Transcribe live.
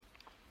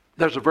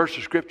There's a verse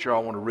of Scripture I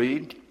want to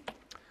read.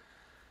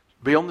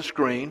 Be on the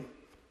screen.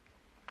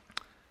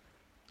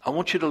 I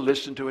want you to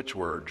listen to its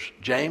words.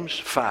 James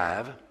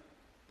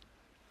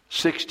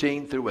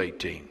 5:16 through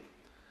 18.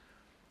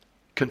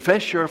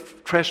 Confess your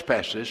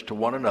trespasses to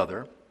one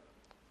another.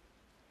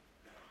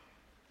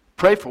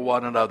 Pray for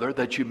one another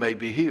that you may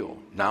be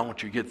healed. Now I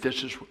want you to get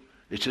this.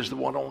 This is the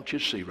one I want you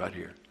to see right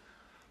here.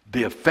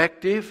 The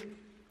effective,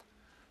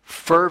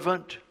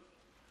 fervent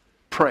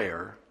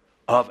prayer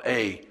of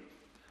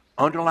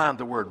underline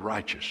the word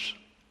righteous.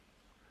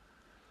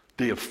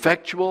 The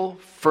effectual,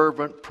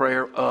 fervent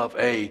prayer of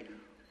a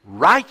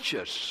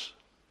righteous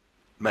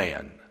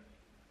man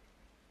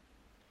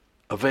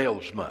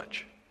avails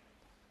much.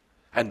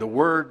 And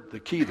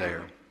the key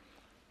there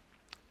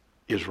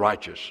is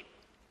righteous.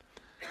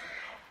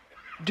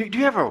 Do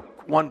you ever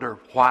wonder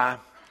why?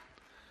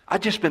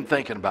 I've just been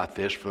thinking about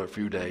this for a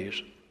few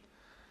days.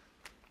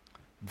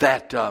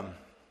 That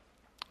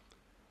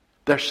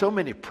there's so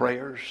many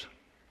prayers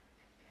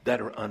that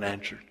are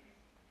unanswered.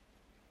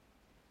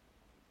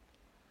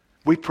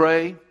 We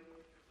pray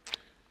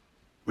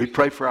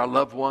for our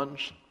loved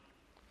ones.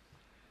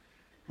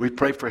 We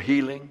pray for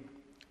healing.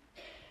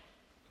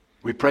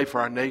 We pray for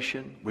our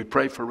nation. We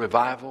pray for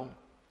revival.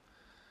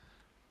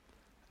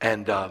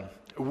 And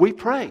we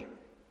pray.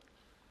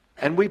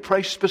 And we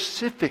pray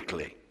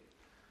specifically.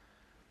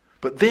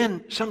 But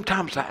then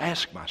sometimes I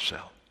ask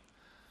myself,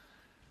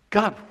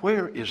 God,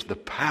 where is the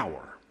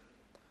power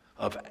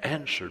of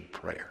answered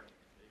prayer?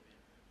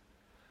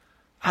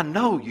 I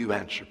know you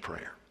answer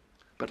prayer.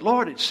 But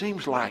Lord, it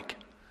seems like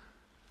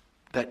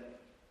that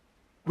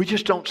we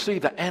just don't see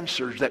the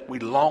answers that we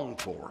long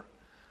for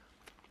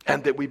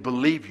and that we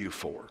believe you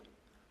for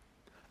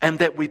and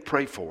that we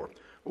pray for.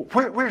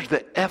 Where's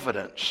the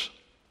evidence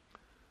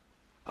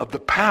of the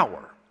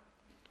power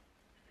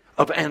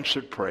of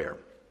answered prayer?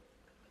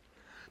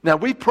 Now,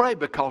 we pray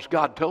because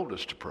God told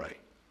us to pray.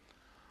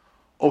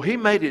 Oh, He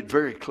made it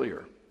very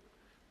clear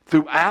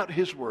throughout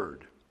His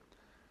Word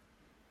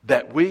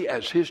that we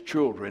as His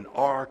children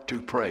are to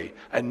pray.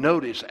 And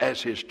notice,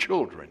 as His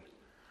children,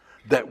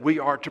 that we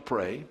are to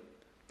pray.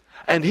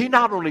 And He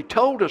not only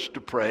told us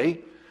to pray,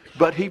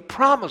 but He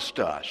promised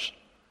us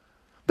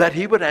that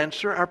He would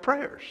answer our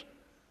prayers.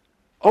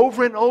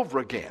 Over and over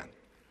again,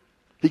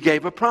 He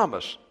gave a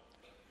promise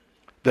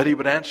that He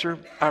would answer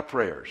our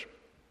prayers.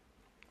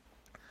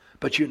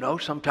 But you know,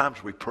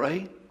 sometimes we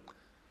pray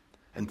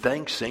and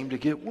things seem to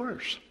get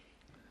worse.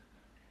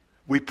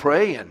 We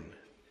pray and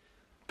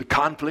the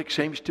conflict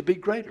seems to be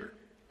greater.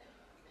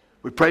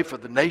 We pray for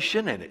the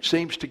nation and it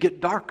seems to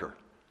get darker.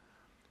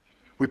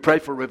 We pray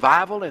for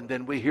revival and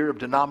then we hear of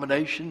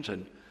denominations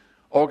and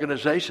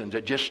organizations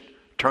that just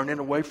turning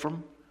away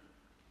from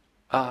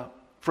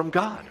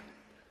God.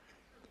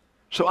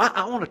 So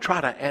I want to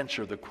try to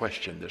answer the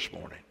question this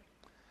morning.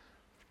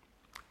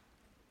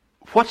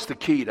 What's the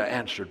key to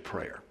answered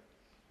prayer?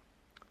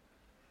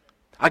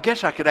 I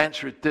guess I could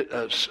answer it,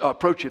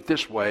 approach it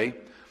this way.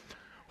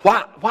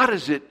 Why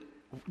is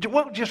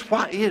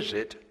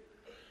it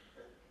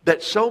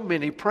that so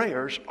many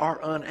prayers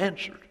are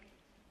unanswered?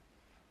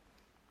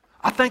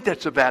 I think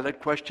that's a valid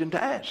question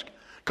to ask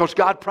because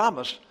God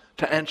promised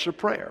to answer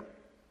prayer.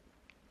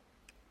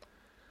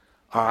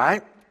 All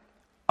right.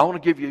 I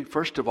want to give you,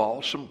 first of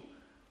all, some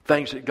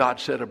things that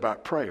God said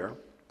about prayer.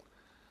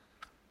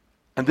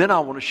 And then I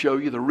want to show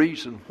you the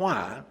reason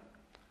why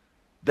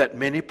that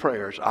many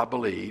prayers, I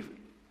believe,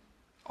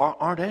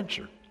 aren't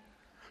answered.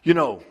 You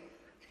know,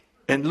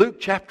 in Luke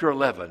chapter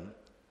 11,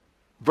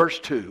 verse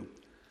 2,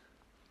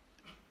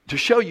 to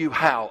show you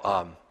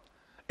how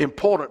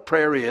important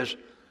prayer is,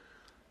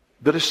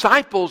 the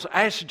disciples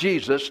asked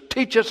Jesus,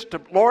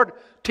 Lord,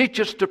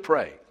 teach us to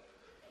pray.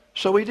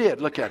 So He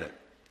did. Look at it.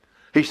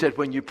 He said,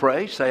 when you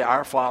pray, say,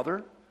 Our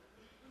Father,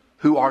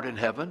 who art in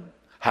heaven,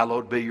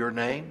 hallowed be your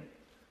name.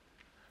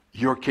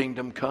 Your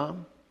kingdom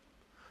come.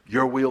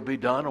 Your will be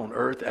done on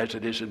earth as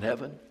it is in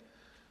heaven.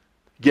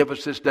 Give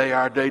us this day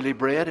our daily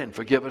bread and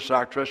forgive us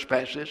our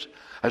trespasses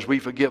as we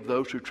forgive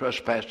those who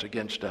trespass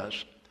against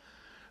us.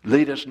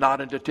 Lead us not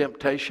into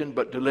temptation,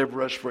 but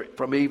deliver us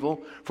from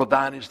evil. For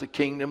thine is the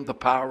kingdom, the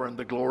power, and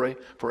the glory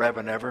forever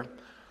and ever.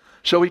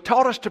 So He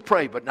taught us to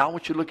pray, but now I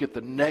want you to look at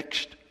the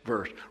next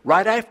verse.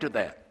 Right after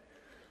that,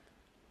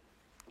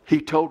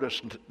 He told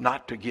us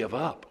not to give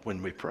up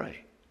when we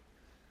pray.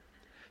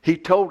 He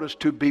told us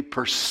to be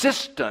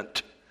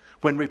persistent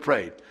when we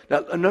prayed.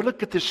 Now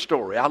look at this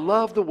story. I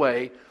love the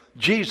way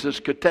Jesus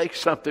could take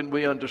something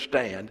we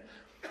understand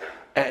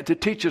and to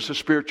teach us a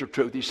spiritual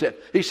truth.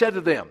 He said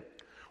to them,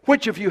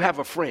 which of you have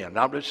a friend?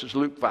 Now this is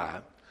Luke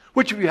 5.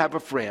 Which of you have a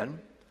friend?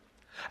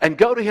 And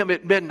go to him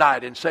at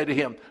midnight and say to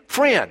him,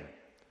 friend,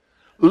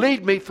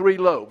 lead me 3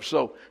 loaves.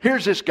 So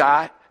here's this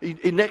guy,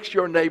 he next to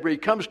your neighbor, he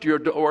comes to your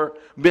door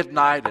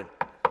midnight and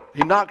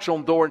he knocks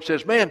on the door and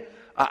says, man,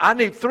 I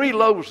need 3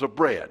 loaves of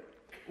bread.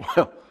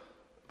 Well,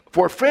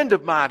 for a friend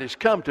of mine has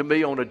come to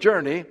me on a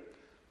journey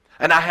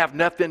and I have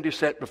nothing to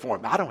set before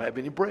him. I don't have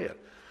any bread.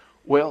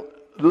 Well,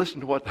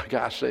 listen to what the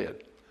guy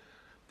said.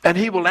 And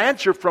he will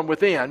answer from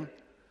within,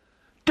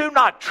 do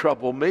not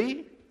trouble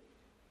me.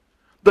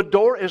 The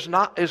door is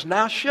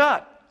now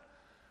shut.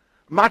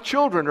 My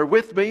children are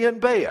with me in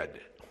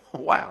bed.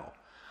 Wow.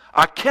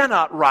 I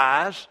cannot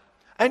rise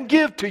and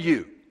give to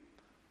you.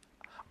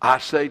 I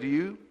say to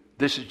you,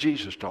 this is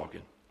Jesus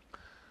talking,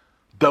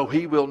 though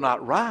he will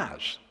not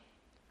rise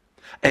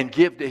and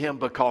give to him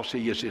because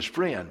he is his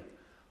friend,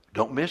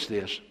 don't miss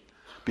this,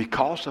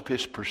 because of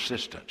his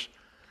persistence.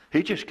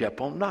 He just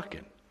kept on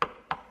knocking.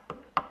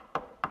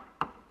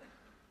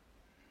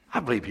 I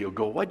believe he'll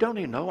go away. Don't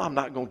he know I'm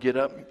not going to get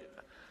up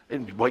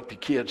and wake the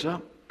kids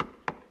up?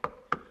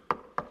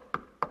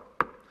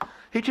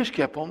 He just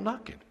kept on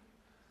knocking.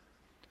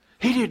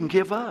 He didn't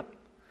give up.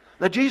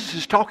 Now Jesus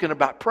is talking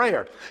about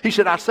prayer. He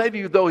said, I say to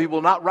you, though he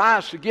will not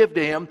rise to give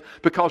to him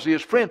because he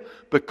is friend,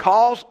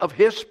 because of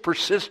his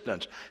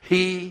persistence,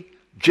 he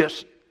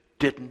just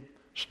didn't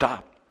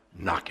stop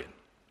knocking.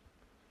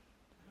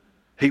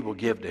 He will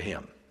give to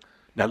him.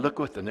 Now look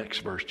what the next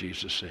verse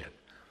Jesus said.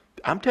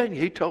 I'm telling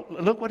you,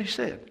 look what he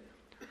said.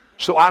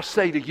 So I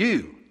say to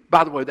you,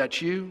 by the way,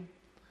 that's you,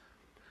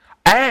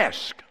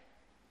 ask,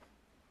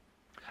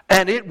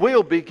 and it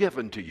will be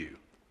given to you.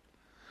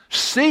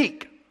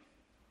 Seek,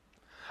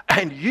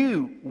 and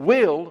you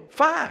will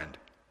find.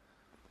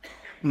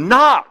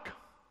 Knock,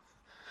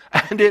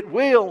 and it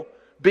will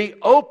be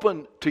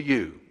open to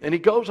you. And he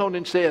goes on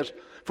and says,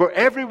 for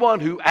everyone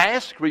who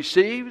asks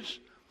receives,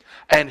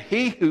 and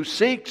he who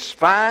seeks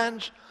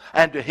finds,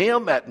 and to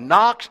him that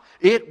knocks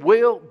it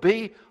will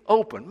be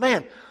open.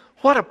 Man,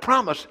 what a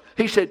promise.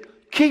 He said,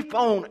 keep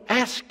on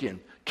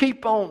asking,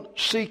 keep on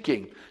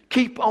seeking,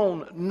 keep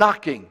on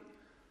knocking.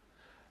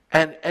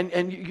 And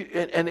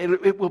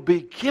it will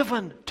be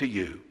given to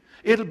you.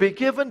 It'll be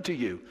given to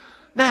you.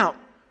 Now,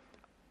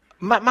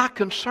 my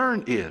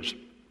concern is,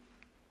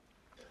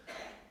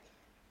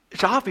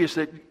 it's obvious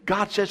that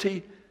God says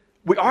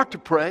we are to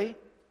pray.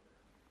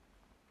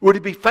 We're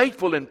to be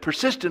faithful and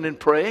persistent in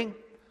praying.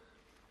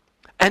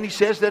 And he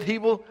says that he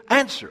will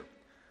answer.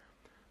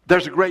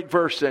 There's a great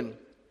verse in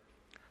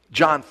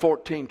John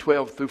 14,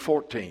 12 through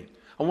 14.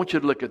 I want you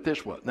to look at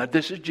this one. Now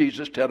this is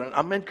Jesus telling,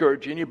 I'm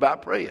encouraging you by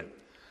praying.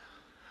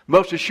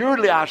 Most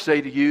assuredly I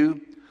say to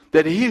you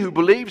that he who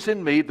believes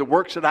in me, the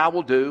works that I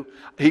will do,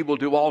 he will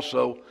do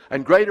also,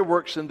 and greater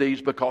works than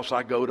these because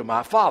I go to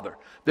my Father.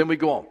 Then we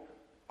go on.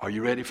 Are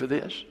you ready for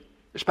this?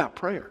 It's about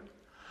prayer.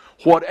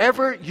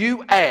 Whatever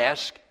you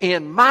ask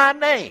in my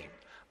name,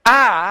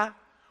 I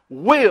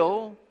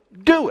will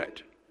do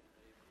it,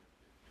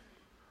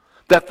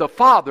 that the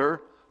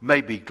Father may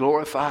be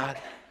glorified.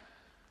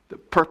 The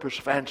purpose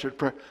of answered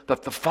prayer,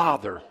 that the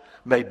Father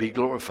may be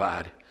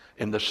glorified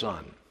in the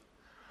Son.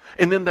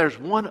 And then there's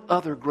one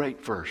other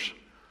great verse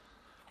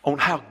on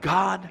how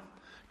God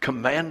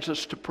commands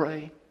us to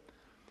pray,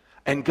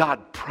 and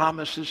God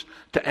promises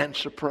to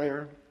answer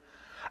prayer,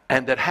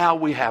 and that how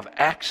we have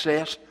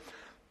access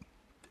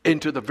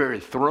into the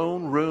very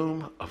throne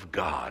room of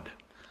God.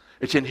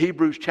 It's in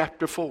Hebrews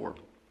chapter 4.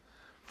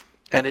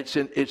 And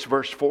it's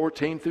verse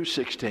 14 through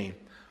 16.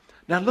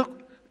 Now look,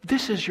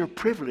 this is your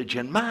privilege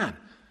and mine.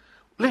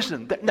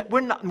 Listen,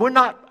 we're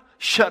not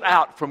shut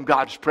out from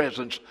God's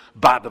presence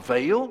by the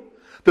veil.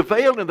 The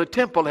veil in the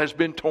temple has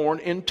been torn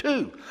in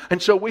two.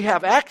 And so we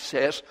have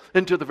access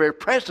into the very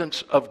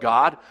presence of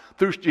God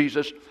through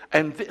Jesus.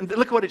 And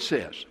look what it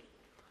says.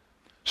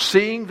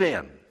 Seeing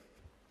then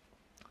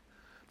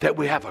that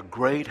we have a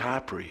great high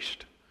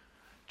priest,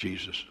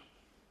 Jesus,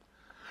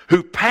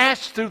 who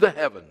passed through the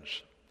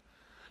heavens,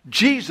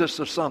 Jesus,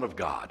 the Son of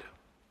God.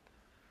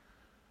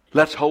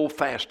 Let's hold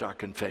fast our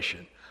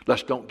confession.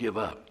 Let's don't give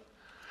up.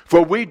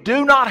 For we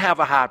do not have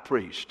a high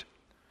priest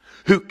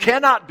who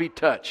cannot be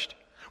touched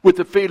with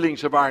the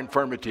feelings of our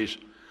infirmities,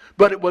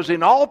 but it was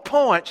in all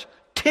points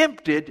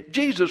tempted,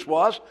 Jesus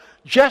was,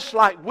 just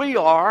like we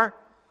are,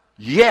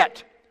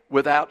 yet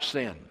without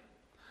sin.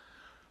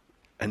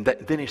 And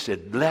then he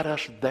said, let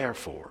us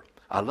therefore,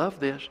 I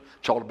love this,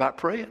 it's all about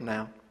praying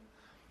now,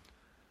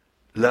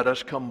 let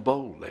us come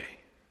boldly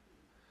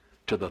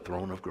to the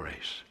throne of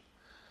grace.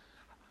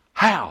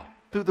 How?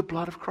 Through the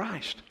blood of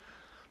Christ.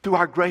 Through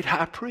our great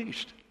high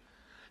priest.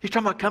 He's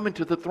talking about coming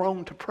to the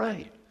throne to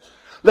pray.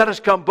 Let us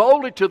come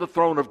boldly to the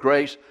throne of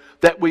grace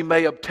that we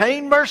may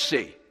obtain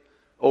mercy.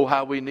 Oh,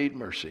 how we need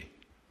mercy.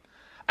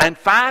 And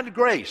find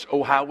grace.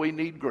 Oh, how we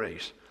need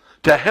grace.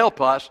 To help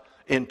us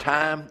in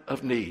time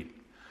of need.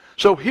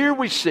 So here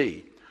we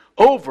see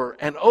over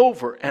and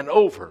over and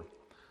over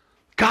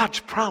God's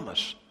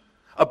promise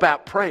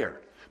about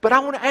prayer. But I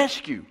want to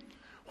ask you,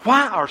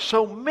 why are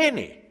so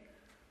many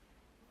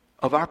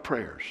of our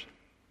prayers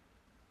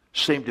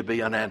seem to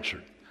be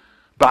unanswered?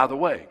 By the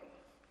way,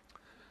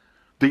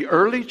 the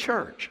early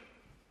church,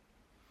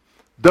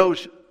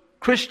 those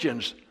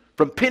Christians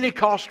from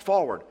Pentecost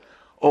forward,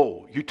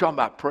 oh, you're talking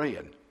about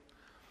praying.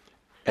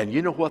 And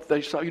you know what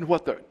they saw? You know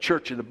what the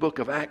church in the book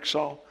of Acts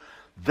saw?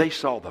 They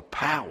saw the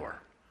power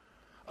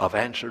of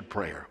answered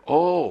prayer.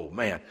 Oh,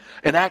 man.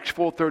 In Acts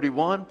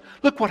 4:31,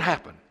 look what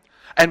happened.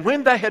 And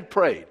when they had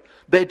prayed,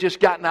 they had just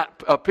gotten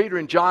out, Peter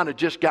and John had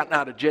just gotten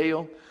out of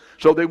jail.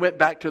 So they went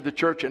back to the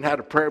church and had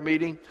a prayer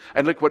meeting.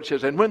 And look what it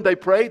says. And when they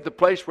prayed, the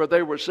place where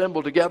they were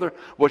assembled together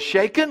was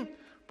shaken.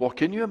 Boy,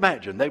 can you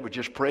imagine? They were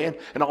just praying,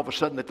 and all of a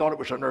sudden they thought it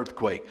was an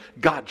earthquake.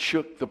 God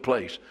shook the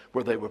place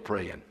where they were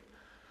praying.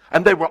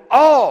 And they were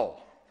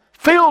all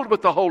filled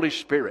with the Holy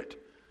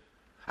Spirit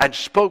and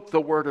spoke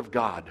the word of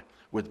God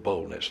with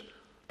boldness.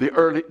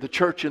 The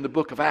church in the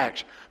book of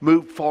Acts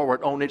moved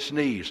forward on its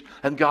knees,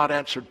 and God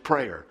answered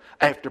prayer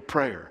after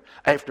prayer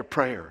after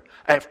prayer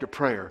after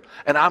prayer.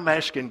 And I'm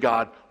asking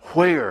God,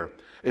 where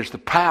is the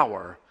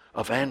power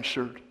of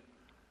answered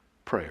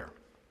prayer?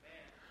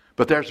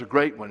 But there's a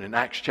great one in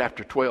Acts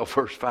chapter 12,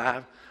 verse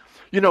 5.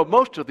 You know,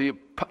 most of the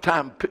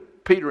time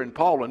Peter and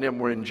Paul and them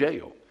were in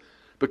jail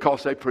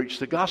because they preached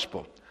the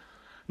gospel.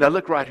 Now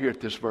look right here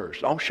at this verse.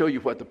 I'll show you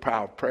what the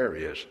power of prayer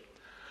is.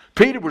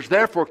 Peter was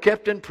therefore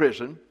kept in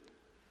prison,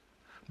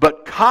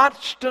 but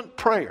constant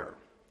prayer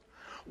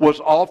was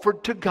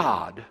offered to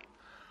God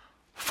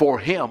for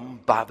him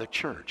by the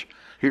church.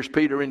 Here's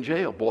Peter in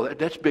jail. Boy,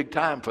 that's big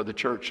time for the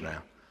church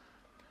now.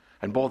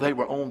 And boy, they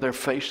were on their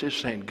faces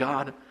saying,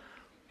 God,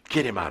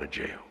 get him out of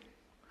jail.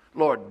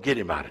 Lord, get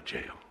him out of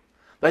jail.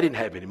 They didn't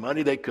have any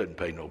money. They couldn't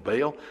pay no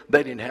bail.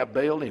 They didn't have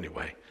bail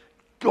anyway.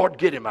 Lord,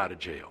 get him out of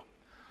jail.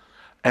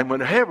 And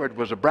when Herod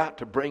was about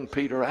to bring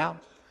Peter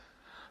out,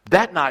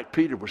 that night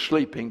Peter was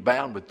sleeping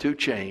bound with 2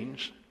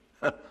 chains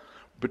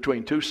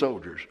between 2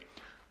 soldiers.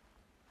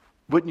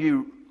 Wouldn't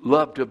you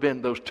love to have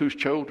been those 2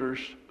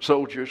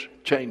 soldiers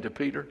chained to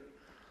Peter?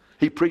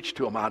 He preached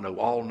to them, I know,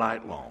 all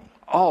night long.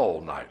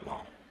 All night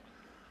long.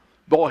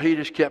 Boy, he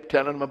just kept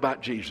telling them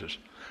about Jesus.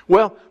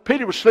 Well,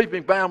 Peter was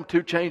sleeping bound with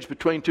 2 chains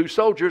between 2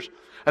 soldiers,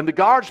 and the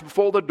guards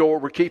before the door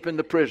were keeping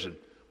the prison.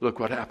 Look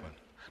what happened.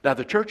 Now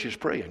the church is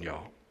praying,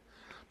 y'all.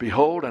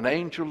 Behold, an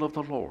angel of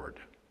the Lord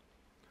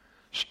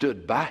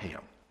stood by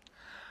him.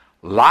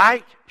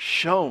 Light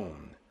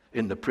shone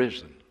in the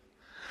prison.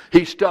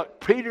 He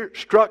struck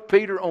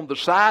Peter on the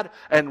side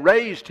and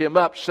raised him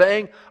up,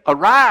 saying,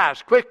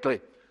 Arise quickly.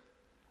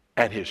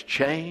 And his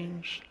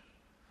chains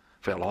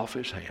fell off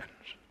his hands.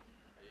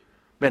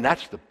 Man,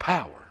 that's the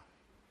power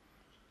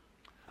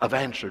of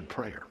answered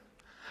prayer.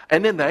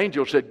 And then the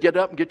angel said, Get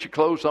up and get your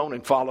clothes on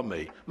and follow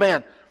me.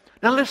 Man,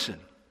 now listen.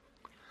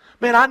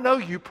 Man, I know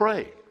you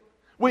pray.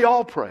 We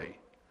all pray.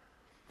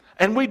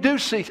 And we do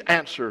see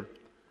answer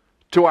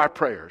to our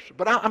prayers.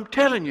 But I'm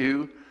telling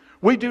you,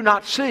 we do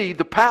not see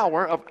the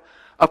power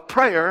of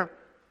prayer,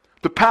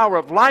 the power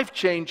of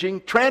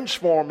life-changing,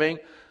 transforming,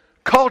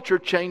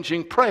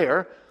 culture-changing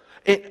prayer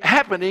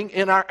happening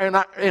in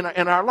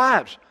our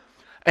lives.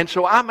 And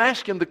so I'm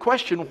asking the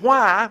question,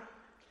 why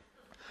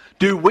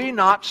do we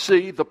not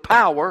see the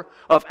power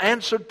of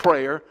answered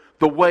prayer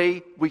the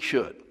way we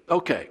should?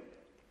 Okay.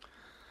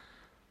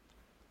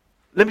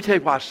 Let me tell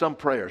you why some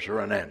prayers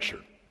are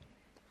unanswered.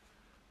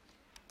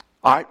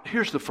 All right,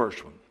 here's the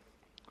first one.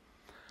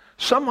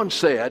 Someone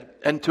said,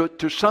 and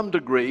to some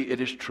degree it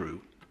is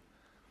true,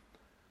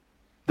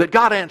 that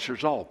God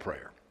answers all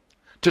prayer.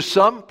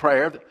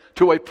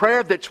 To a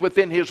prayer that's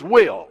within His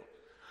will.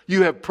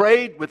 You have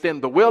prayed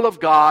within the will of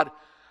God,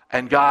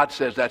 and God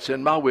says, that's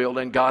in my will,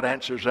 and God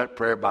answers that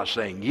prayer by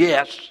saying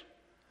yes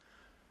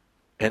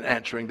and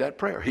answering that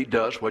prayer. He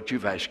does what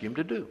you've asked Him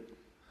to do.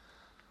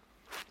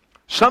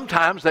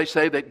 Sometimes they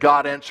say that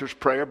God answers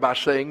prayer by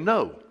saying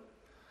no,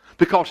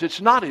 because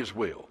it's not His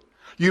will.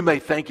 You may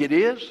think it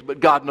is, but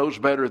God knows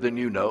better than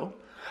you know.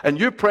 And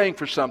you're praying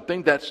for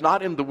something that's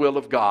not in the will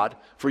of God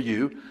for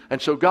you,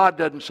 and so God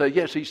doesn't say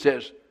yes, He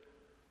says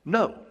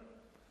no.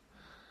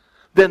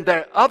 Then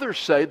there others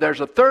say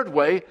there's a third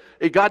way.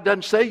 God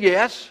doesn't say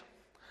yes,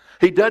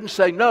 He doesn't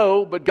say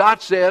no, but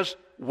God says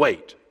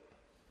wait.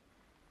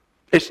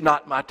 It's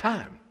not my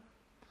time.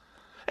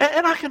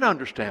 And I can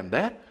understand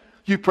that.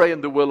 You pray in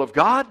the will of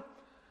God,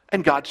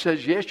 and God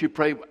says yes. You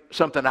pray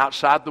something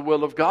outside the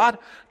will of God,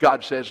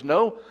 God says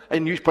no.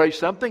 And you pray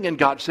something, and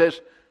God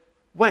says,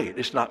 wait,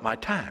 it's not my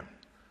time.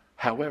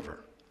 However,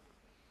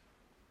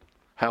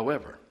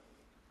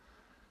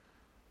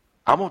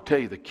 I'm going to tell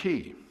you the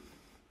key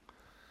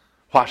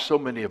why so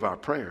many of our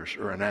prayers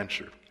are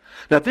unanswered.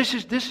 Now this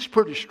is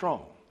pretty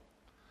strong.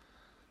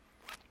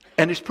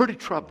 And it's pretty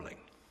troubling.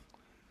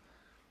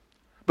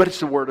 But it's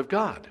the Word of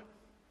God.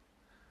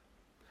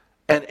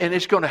 And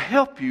it's going to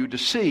help you to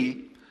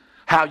see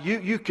how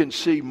you can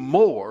see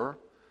more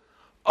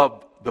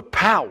of the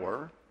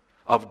power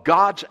of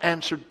God's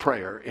answered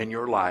prayer in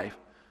your life,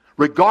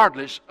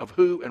 regardless of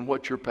who and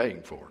what you're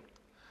paying for.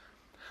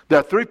 There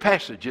are 3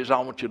 passages I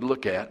want you to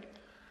look at,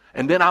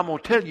 and then I'm going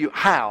to tell you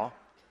how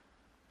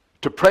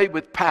to pray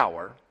with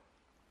power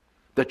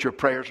that your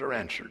prayers are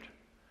answered.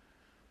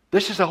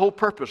 This is the whole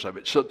purpose of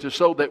it, so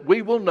that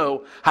we will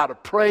know how to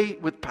pray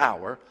with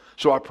power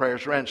so our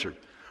prayers are answered.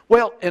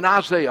 Well, in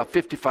Isaiah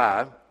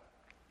 55,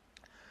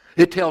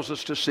 it tells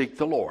us to seek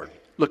the Lord.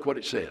 Look what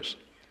it says.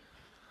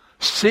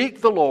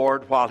 Seek the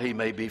Lord while He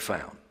may be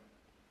found.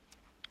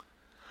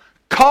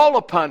 Call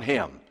upon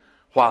Him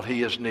while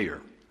He is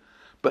near.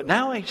 But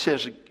now He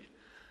says,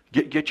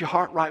 get your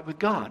heart right with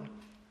God.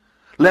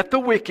 Let the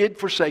wicked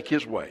forsake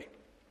his way.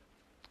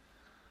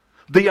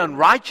 The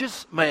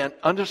unrighteous man,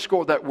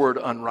 underscore that word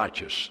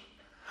unrighteous.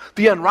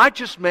 The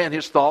unrighteous man,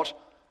 his thoughts,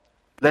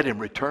 let him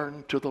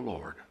return to the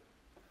Lord,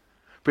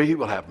 for he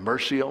will have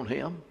mercy on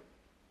him.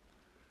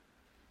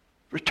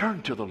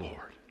 Return to the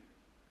Lord.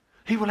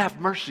 He will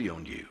have mercy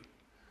on you.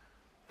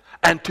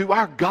 And to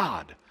our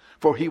God,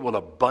 for he will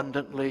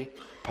abundantly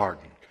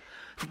pardon.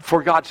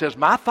 For God says,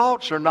 my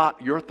thoughts are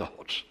not your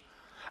thoughts,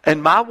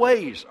 and my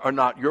ways are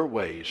not your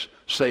ways,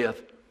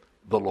 saith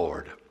the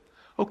Lord.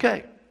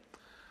 Okay.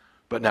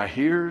 But now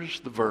here's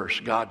the verse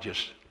God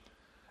just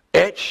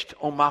etched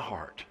on my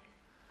heart.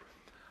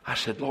 I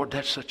said, Lord,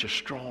 that's such a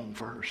strong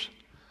verse.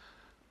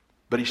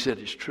 But he said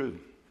it's true.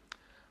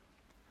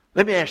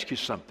 Let me ask you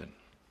something.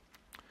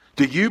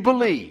 Do you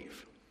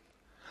believe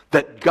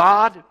that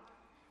God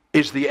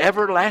is the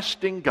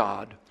everlasting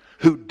God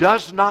who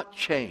does not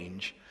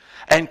change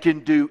and can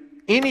do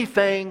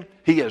anything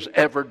he has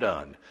ever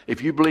done?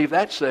 If you believe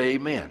that, say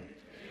amen.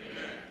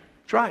 Amen.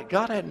 That's right.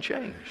 God hadn't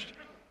changed.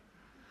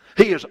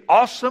 He is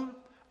awesome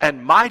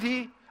and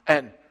mighty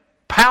and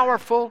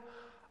powerful.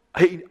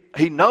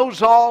 He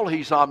knows all.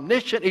 He's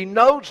omniscient. He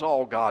knows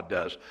all, God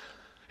does.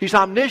 He's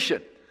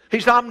omniscient.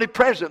 He's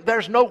omnipresent.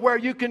 There's nowhere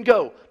you can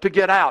go to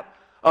get out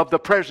of the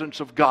presence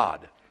of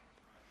God.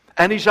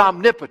 And he's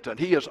omnipotent.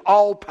 He is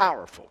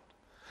all-powerful.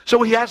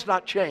 So he has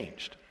not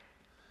changed.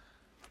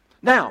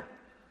 Now,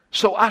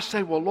 so I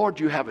say, well, Lord,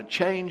 you haven't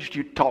changed.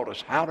 You taught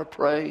us how to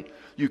pray.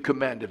 You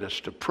commanded us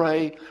to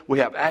pray. We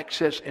have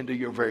access into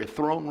your very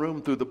throne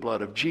room through the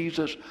blood of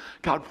Jesus.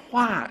 God,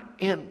 why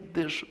in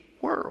this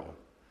world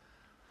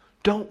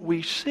don't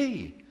we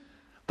see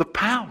the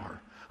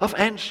power of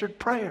answered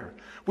prayer?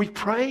 We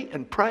pray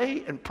and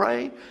pray and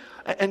pray.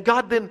 And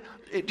God then,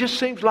 it just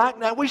seems like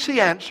now we see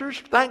answers,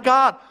 thank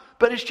God.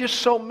 But it's just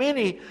so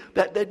many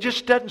that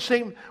just doesn't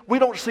seem, we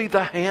don't see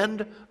the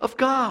hand of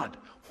God.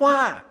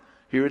 Why?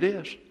 Here it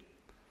is.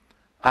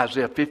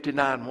 Isaiah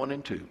 59, 1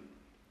 and 2.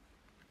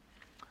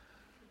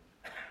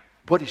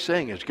 What he's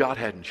saying is God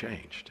hadn't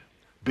changed.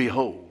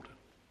 Behold,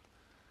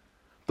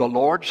 the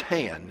Lord's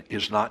hand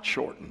is not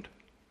shortened,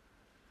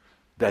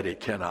 that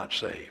it cannot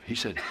save. He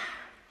said,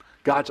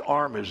 God's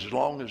arm is as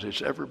long as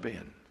it's ever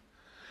been.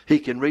 He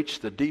can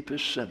reach the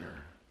deepest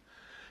sinner.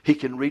 He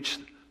can reach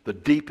the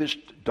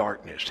deepest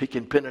darkness. He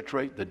can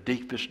penetrate the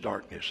deepest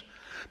darkness.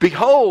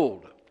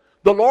 Behold,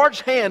 the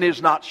Lord's hand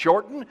is not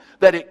shortened,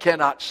 that it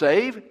cannot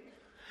save.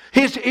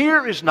 His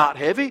ear is not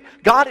heavy.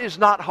 God is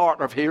not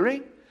hard of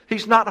hearing.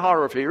 He's not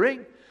hard of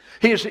hearing.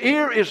 His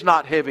ear is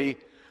not heavy,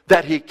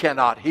 that he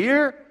cannot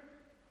hear.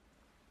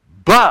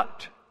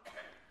 But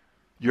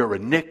your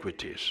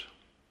iniquities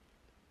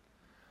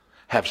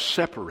have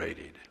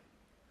separated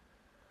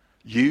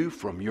you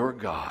from your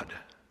God.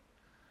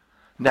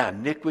 Now,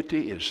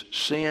 iniquity is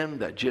sin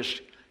that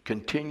just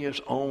continues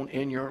on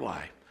in your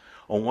life.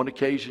 On one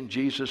occasion,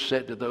 Jesus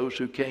said to those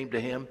who came to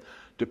him,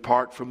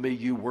 depart from me,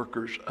 you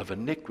workers of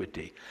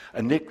iniquity.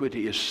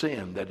 Iniquity is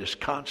sin that is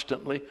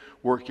constantly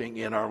working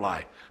in our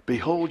life.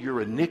 Behold, your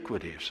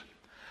iniquities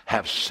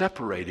have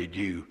separated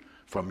you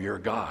from your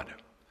God.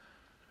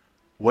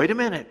 Wait a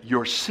minute.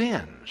 Your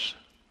sins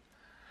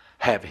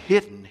have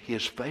hidden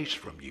his face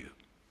from you,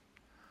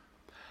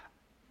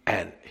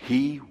 and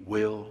he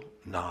will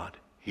not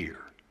hear.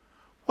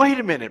 Wait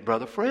a minute,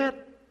 Brother Fred.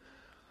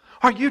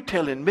 Are you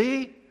telling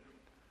me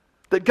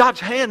that God's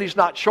hand is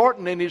not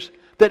shortened and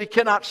that he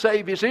cannot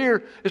save? His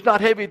ear is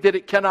not heavy that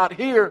it cannot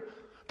hear,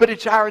 but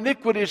it's our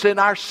iniquities and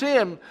our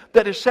sin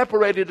that has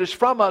separated us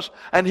from us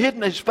and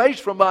hidden his face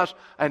from us,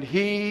 and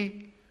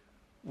he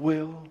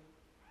will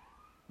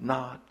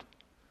not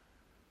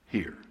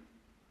hear.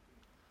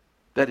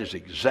 That is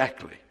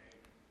exactly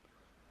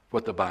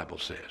what the Bible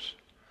says.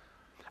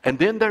 And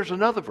then there's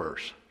another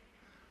verse,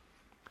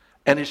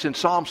 and it's in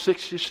Psalm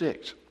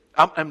 66.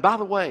 And by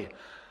the way,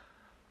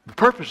 the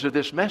purpose of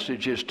this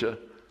message is to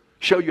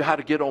show you how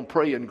to get on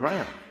praying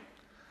ground,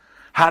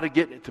 how to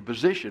get into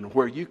position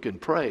where you can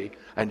pray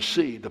and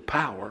see the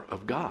power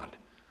of God.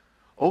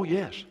 Oh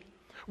yes,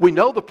 we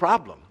know the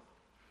problem.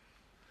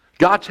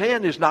 God's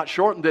hand is not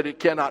shortened that it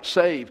cannot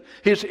save.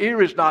 His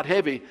ear is not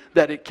heavy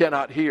that it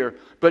cannot hear.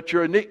 But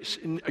your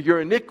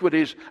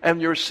iniquities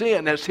and your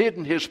sin has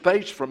hidden his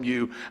face from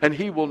you, and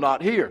he will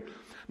not hear.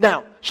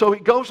 Now, so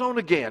it goes on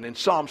again in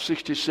Psalm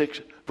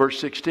 66, verse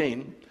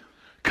 16.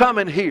 Come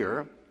and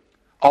hear,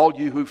 all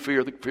you who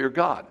fear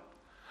God.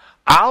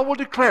 I will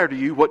declare to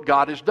you what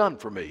God has done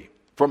for me,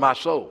 for my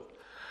soul.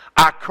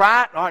 I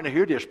cried, all right, now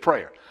hear this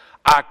prayer.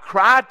 I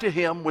cried to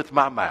him with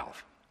my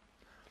mouth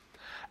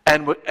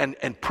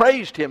and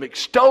praised him,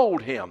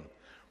 extolled him,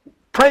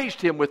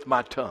 praised him with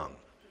my tongue.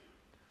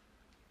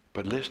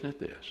 But listen to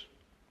this.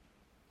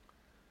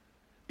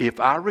 If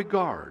I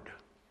regard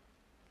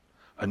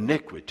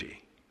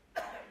iniquity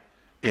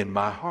in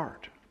my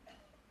heart,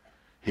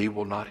 he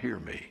will not hear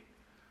me.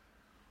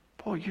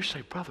 Boy, you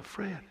say, Brother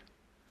Fred,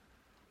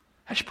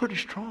 that's pretty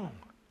strong.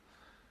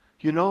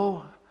 You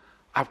know,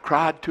 I've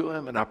cried to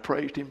him and I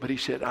praised him, but he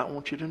said, I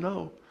want you to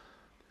know,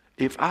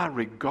 if I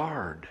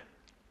regard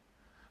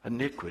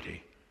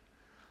iniquity,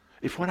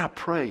 if when I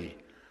pray,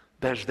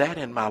 there's that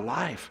in my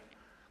life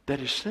that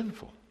is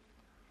sinful,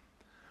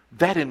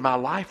 that in my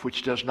life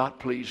which does not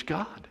please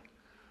God,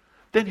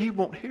 then he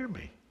won't hear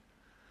me.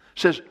 It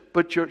says,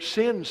 but your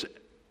sins,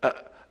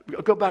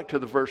 go back to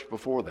the verse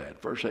before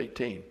that, verse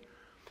 18.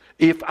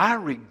 If I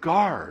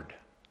regard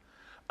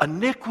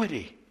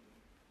iniquity,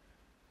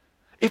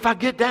 if I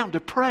get down to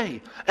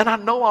pray and I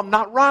know I'm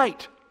not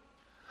right,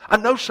 I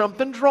know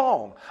something's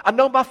wrong, I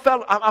know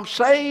I'm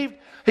saved,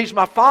 he's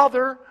my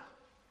Father,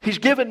 he's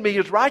given me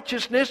his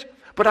righteousness,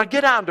 but I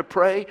get down to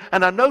pray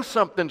and I know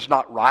something's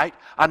not right,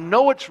 I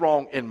know it's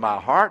wrong in my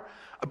heart,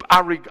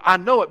 I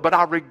know it, but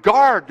I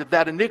regard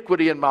that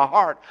iniquity in my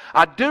heart,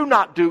 I do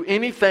not do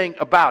anything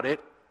about it,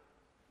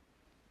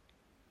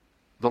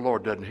 the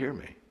Lord doesn't hear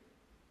me.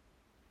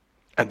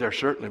 And there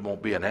certainly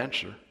won't be an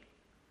answer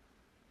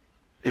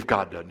if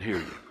God doesn't hear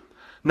you.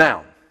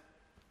 Now,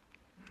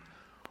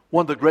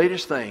 one of the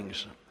greatest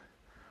things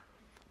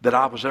that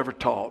I was ever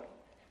taught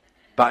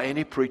by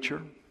any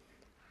preacher,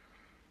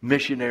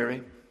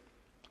 missionary,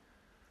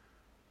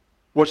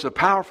 was the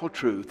powerful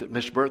truth that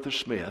Miss Bertha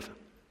Smith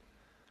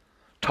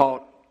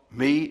taught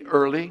me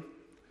early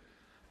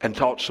and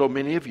taught so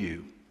many of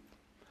you,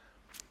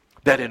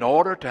 that in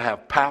order to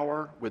have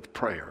power with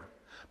prayer,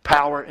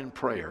 power in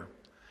prayer,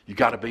 you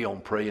got to be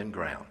on praying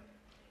ground.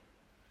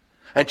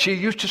 And she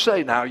used to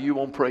say, now you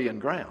on praying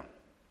ground.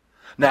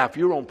 Now if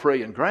you're on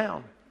praying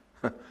ground,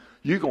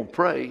 you're going to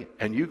pray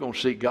and you're going to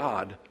see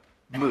God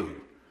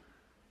move.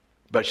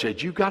 But she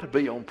said, you got to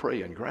be on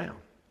praying ground.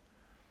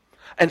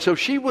 And so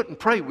she wouldn't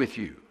pray with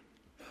you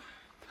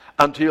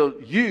until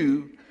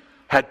you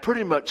had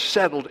pretty much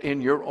settled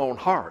in your own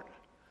heart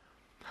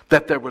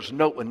that there was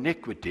no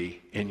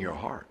iniquity in your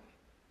heart.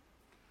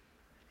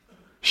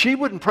 She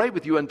wouldn't pray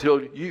with you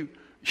until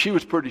she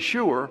was pretty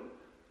sure,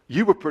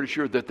 you were pretty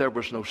sure that there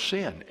was no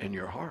sin in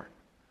your heart.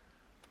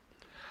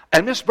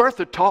 And Miss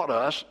Bertha taught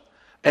us,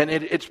 and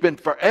it's been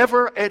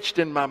forever etched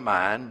in my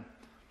mind,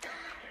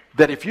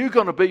 that if you're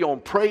going to be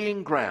on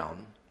praying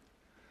ground,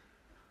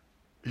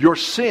 your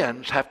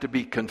sins have to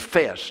be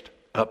confessed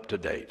up to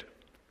date.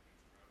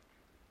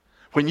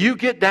 When you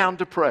get down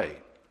to pray,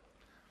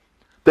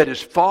 that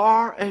as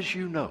far as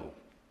you know,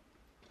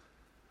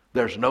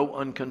 there's no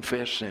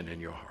unconfessed sin in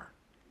your heart.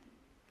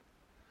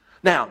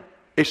 Now,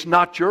 it's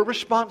not your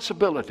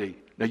responsibility.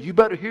 Now, you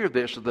better hear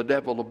this or the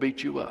devil will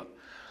beat you up.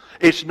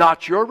 It's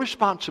not your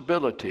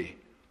responsibility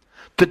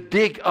to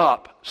dig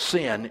up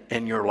sin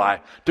in your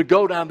life, to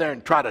go down there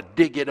and try to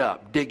dig it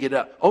up.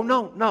 Oh,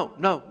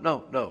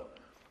 no.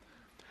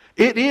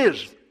 It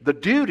is the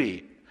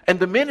duty and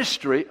the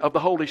ministry of the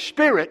Holy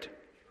Spirit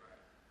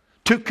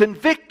to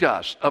convict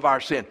us of our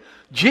sin.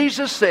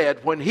 Jesus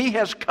said when he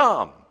has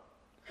come,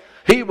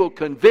 he will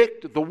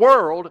convict the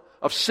world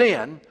of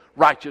sin,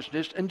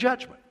 righteousness, and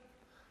judgment.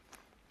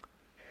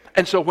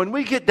 And so when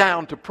we get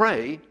down to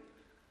pray,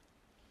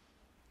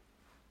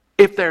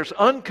 if there's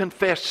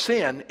unconfessed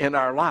sin in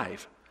our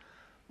life,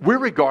 we're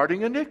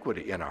regarding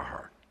iniquity in our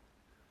heart.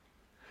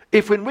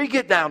 If when we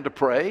get down to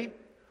pray,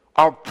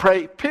 or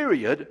pray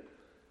period,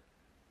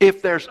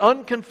 if there's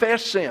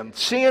unconfessed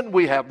sin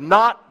we have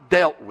not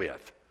dealt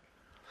with,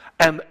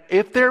 and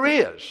if there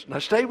is, now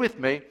stay with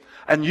me,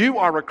 and you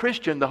are a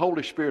Christian, the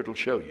Holy Spirit will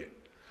show you.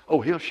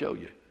 Oh, he'll show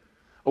you.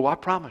 Oh, I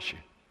promise you.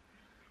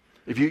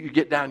 If you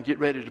get down and get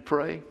ready to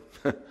pray,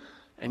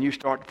 and you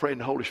start to pray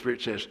and the Holy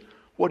Spirit says,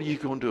 what are you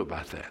going to do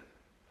about that?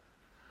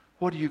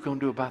 What are you going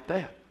to do about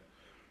that?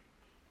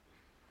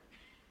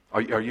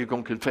 Are you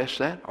going to confess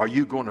that? Are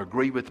you going to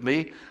agree with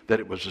me that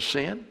it was a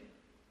sin?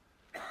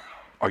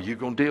 Are you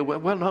going to deal with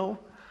it? Well, no.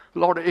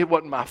 Lord, it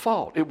wasn't my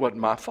fault. It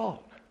wasn't my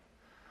fault.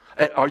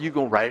 Are you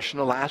going to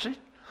rationalize it?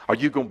 Are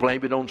you going to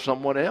blame it on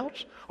someone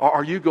else? Or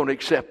are you going to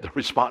accept the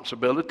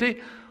responsibility?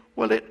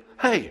 Well,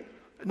 hey,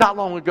 not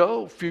long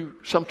ago,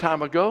 some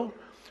time ago,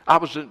 I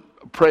was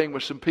praying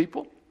with some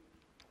people.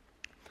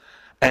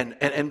 And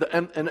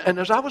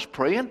as I was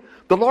praying,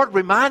 the Lord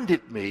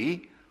reminded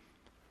me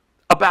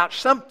about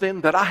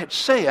something that I had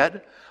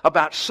said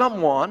about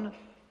someone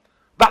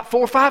about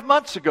 4 or 5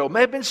 months ago,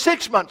 may have been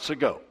 6 months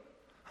ago.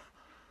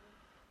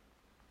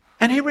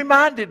 And he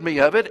reminded me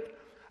of it,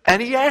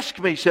 and he asked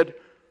me, he said,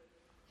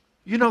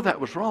 you know that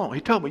was wrong.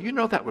 He told me, you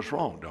know that was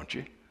wrong, don't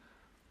you?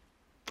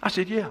 I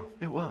said, yeah,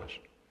 it was.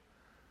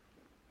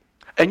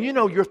 And you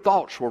know your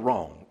thoughts were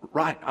wrong,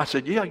 right? I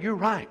said, yeah, you're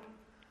right.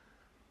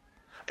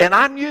 And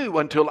I knew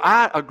until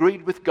I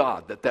agreed with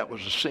God that that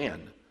was a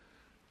sin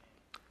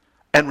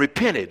and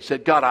repented,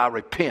 said, God, I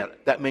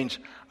repent. That means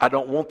I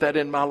don't want that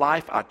in my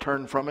life. I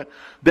turn from it.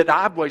 That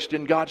I'm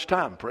wasting God's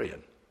time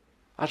praying.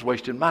 I was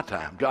wasting my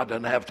time. God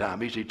doesn't have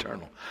time. He's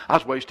eternal. I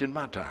was wasting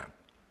my time.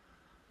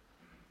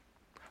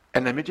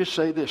 And let me just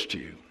say this to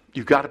you.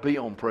 You've got to be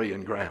on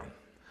praying ground.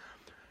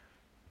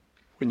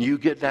 When you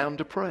get down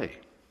to pray,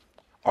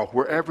 or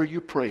wherever you're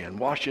praying,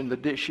 washing the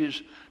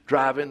dishes,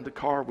 driving the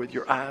car with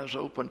your eyes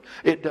open,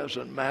 it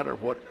doesn't matter.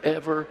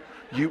 Whatever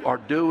you are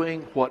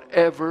doing,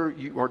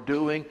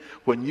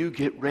 when you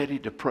get ready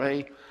to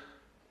pray,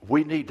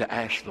 we need to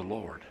ask the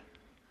Lord,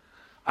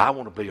 I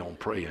want to be on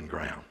praying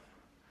ground.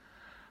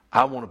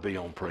 I want to be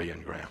on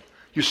praying ground.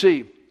 You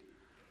see,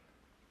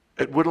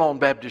 at Woodlawn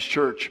Baptist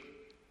Church,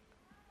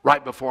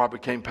 right before I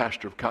became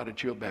pastor of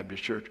Cottage Hill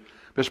Baptist Church,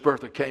 Miss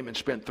Bertha came and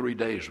spent 3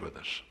 days with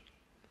us.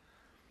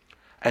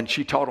 And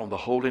she taught on the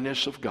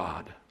holiness of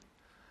God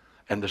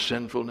and the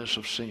sinfulness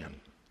of sin.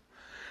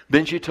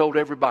 Then she told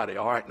everybody,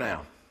 all right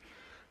now,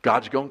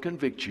 God's going to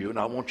convict you, and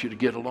I want you to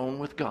get alone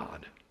with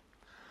God.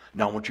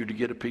 And I want you to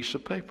get a piece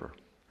of paper.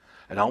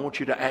 And I want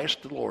you to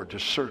ask the Lord to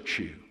search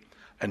you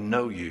and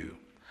know you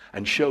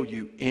and show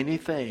you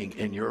anything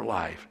in your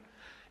life,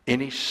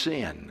 any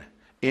sin,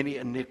 any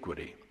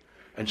iniquity.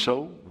 And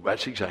so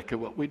that's exactly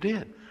what we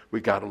did. We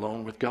got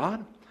alone with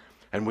God,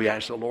 and we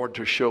asked the Lord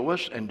to show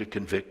us and to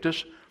convict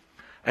us.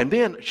 And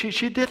then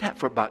she did that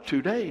for about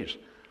 2 days.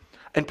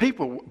 And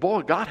people,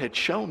 boy, God had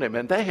shown them,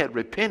 and they had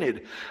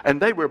repented, and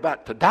they were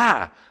about to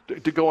die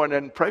to go in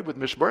and pray with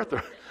Miss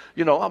Bertha.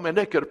 You know, I mean,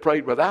 they could have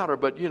prayed without her,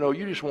 but, you know,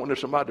 you just wanted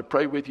somebody to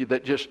pray with you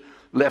that just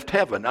left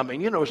heaven. I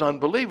mean, you know, it's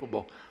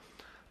unbelievable.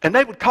 And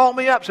they would call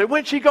me up and say,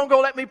 when's she going to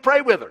go let me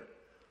pray with her?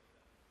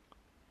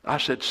 I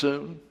said,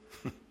 soon.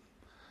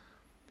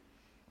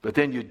 But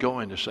then you'd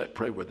go in to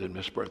pray with her, and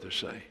Miss Bertha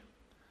say,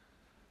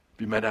 have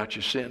you met out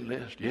your sin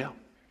list? Yeah.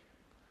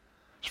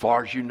 As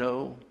far as you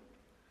know,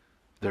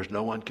 there's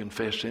no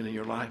unconfessed sin in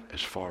your life,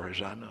 as far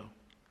as I know.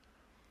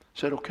 I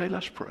said, okay,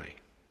 let's pray.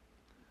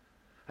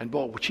 And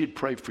boy, she'd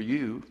pray for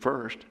you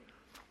first,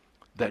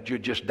 that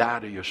you'd just die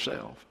to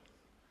yourself,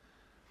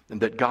 and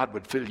that God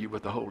would fill you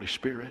with the Holy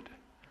Spirit,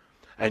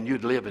 and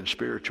you'd live in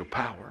spiritual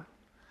power.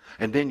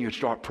 And then you'd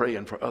start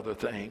praying for other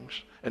things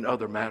and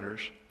other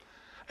matters.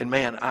 And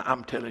man,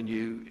 I'm telling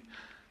you,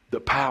 the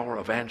power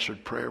of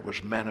answered prayer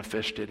was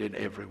manifested in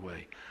every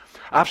way.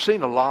 I've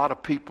seen a lot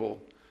of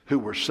people who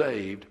were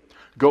saved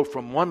go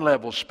from one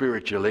level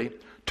spiritually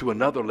to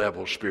another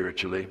level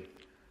spiritually.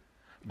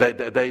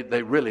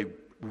 They really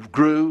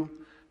grew,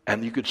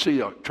 and you could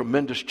see a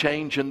tremendous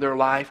change in their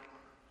life.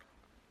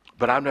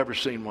 But I've never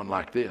seen one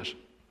like this.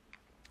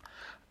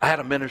 I had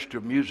a minister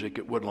of music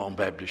at Woodlawn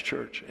Baptist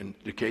Church in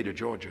Decatur,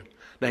 Georgia,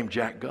 named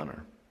Jack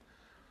Gunner.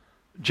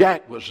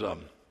 Jack was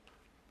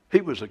he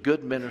was a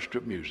good minister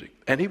of music,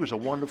 and he was a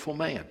wonderful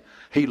man.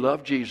 He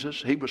loved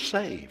Jesus. He was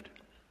saved.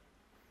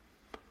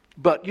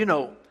 But, you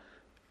know,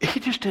 he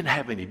just didn't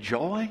have any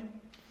joy.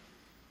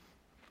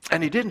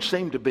 And he didn't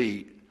seem to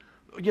be,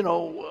 you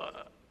know,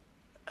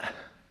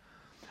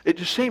 it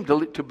just seemed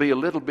to be a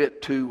little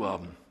bit too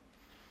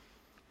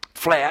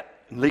flat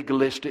and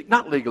legalistic.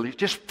 Not legalistic,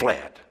 just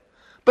flat.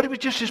 But it was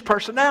just his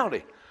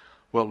personality.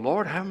 Well,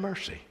 Lord, have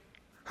mercy.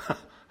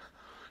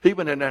 He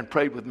went in there and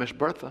prayed with Miss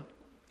Bertha.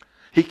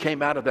 He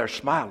came out of there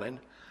smiling,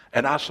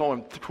 and I saw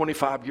him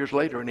 25 years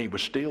later, and he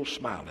was still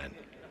smiling.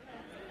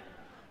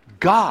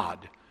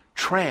 God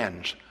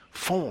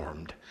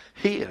transformed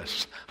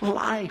his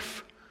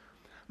life.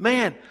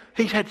 Man,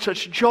 he had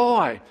such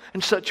joy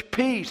and such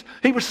peace.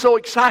 He was so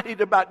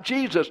excited about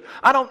Jesus.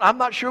 I'm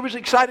not sure he was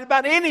excited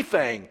about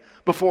anything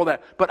before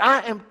that. But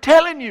I am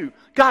telling you,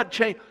 God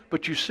changed.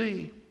 But you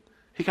see,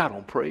 he got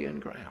on praying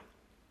ground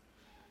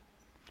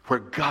where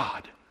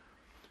God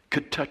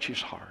could touch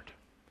his heart.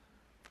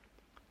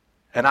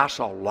 And I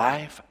saw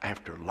life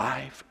after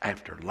life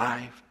after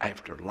life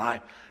after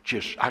life.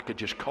 I could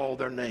just call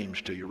their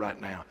names to you right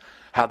now.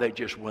 How they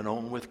just went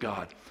on with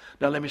God.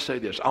 Now let me say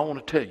this. I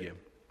want to tell you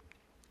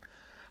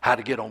how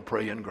to get on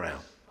praying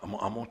ground. I'm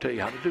going to tell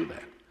you how to do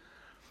that.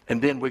 And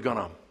then we're going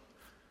to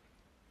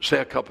say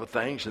a couple of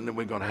things, and then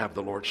we're going to have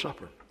the Lord's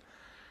Supper.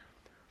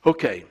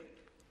 Okay.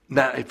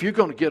 Now, if you're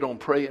going to get on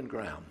praying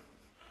ground,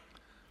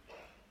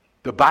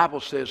 the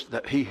Bible says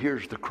that he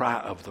hears the cry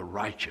of the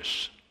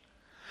righteous.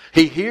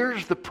 He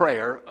hears the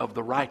prayer of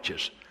the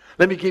righteous.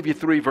 Let me give you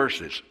 3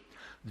 verses.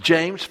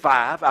 James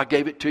 5, I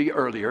gave it to you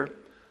earlier. It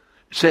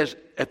says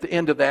at the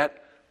end of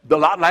that, the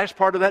last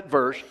part of that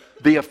verse,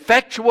 the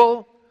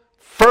effectual,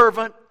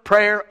 fervent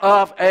prayer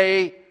of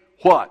a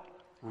what?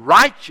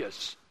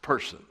 Righteous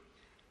person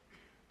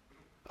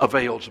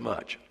avails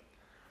much.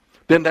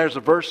 Then there's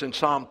a verse in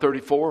Psalm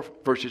 34,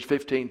 verses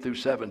 15 through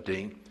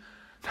 17.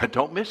 Now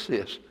don't miss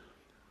this.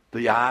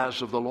 The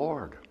eyes of the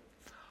Lord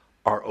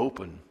are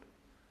open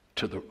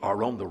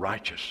are on the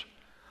righteous.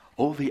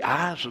 Oh, the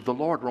eyes of the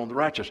Lord are on the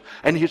righteous,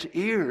 and his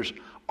ears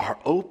are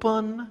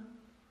open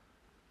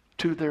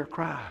to their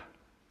cry.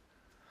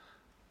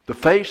 The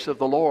face of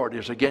the Lord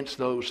is against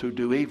those who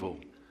do evil,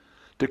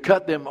 to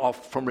cut them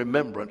off from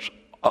remembrance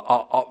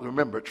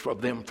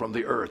of them from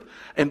the earth.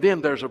 And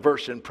then there's a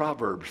verse in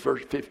Proverbs,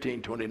 verse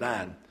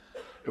 15:29,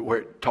 where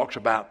it talks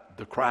about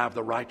the cry of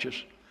the righteous.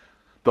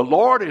 The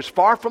Lord is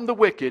far from the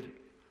wicked.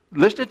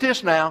 Listen to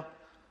this now.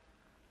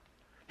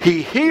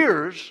 He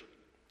hears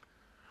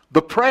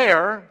the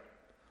prayer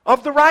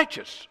of the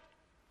righteous.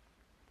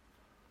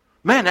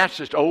 Man, that's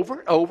just over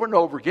and over and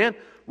over again.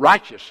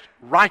 Righteous,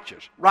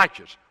 righteous,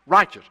 righteous,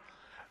 righteous.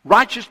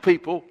 Righteous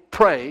people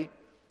pray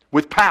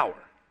with power,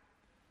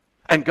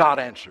 and God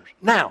answers.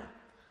 Now,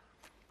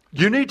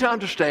 you need to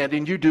understand,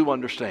 and you do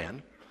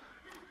understand,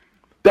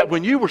 that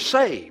when you were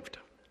saved,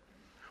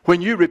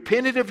 when you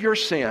repented of your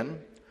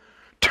sin,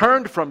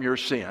 turned from your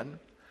sin,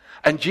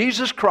 and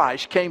Jesus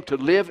Christ came to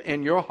live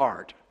in your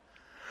heart,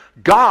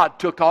 God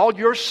took all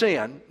your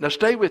sin. Now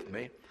stay with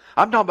me.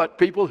 I'm talking about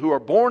people who are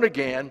born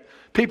again,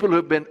 people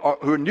who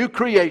are new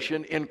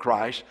creation in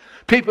Christ,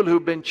 people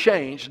who've been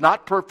changed,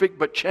 not perfect,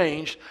 but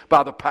changed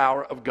by the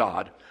power of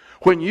God.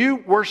 When you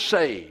were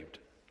saved,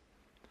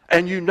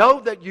 and you know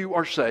that you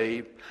are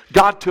saved,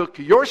 God took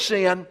your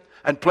sin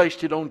and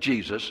placed it on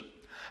Jesus,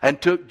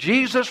 and took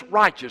Jesus'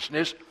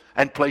 righteousness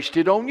and placed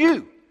it on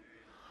you.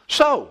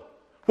 So,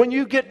 when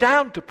you get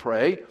down to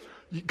pray,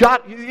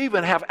 you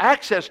even have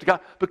access to God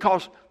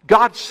because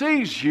God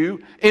sees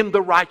you in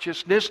the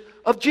righteousness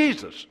of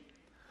Jesus.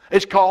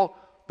 It's called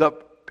the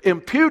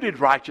imputed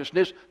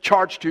righteousness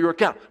charged to your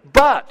account.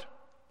 But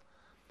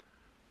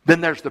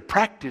then there's the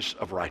practice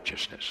of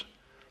righteousness.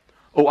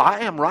 Oh, I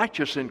am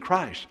righteous in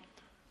Christ.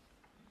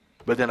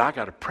 But then I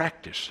got to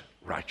practice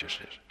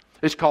righteousness.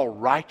 It's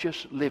called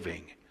righteous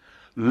living.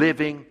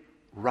 Living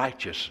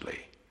righteously.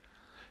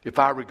 If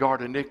I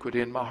regard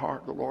iniquity in my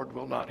heart, the Lord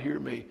will not hear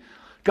me.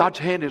 God's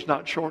hand is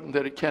not shortened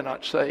that it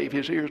cannot save.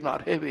 His ear is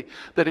not heavy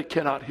that it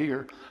cannot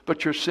hear.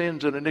 But your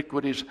sins and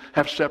iniquities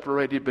have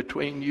separated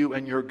between you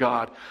and your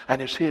God,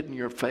 and has hidden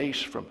your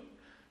face from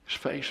His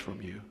face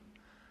from you.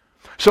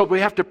 So we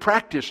have to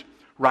practice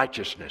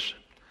righteousness.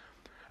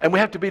 And we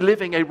have to be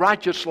living a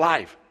righteous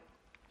life.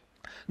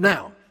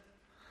 Now,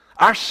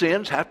 our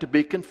sins have to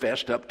be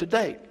confessed up to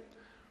date.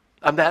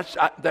 And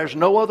there's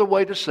no other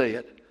way to say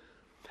it.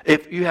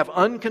 If you have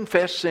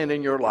unconfessed sin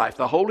in your life,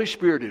 the Holy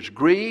Spirit is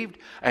grieved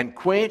and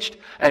quenched,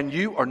 and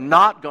you are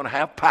not going to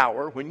have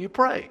power when you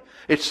pray.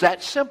 It's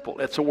that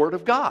simple. It's the Word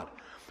of God.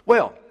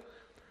 Well,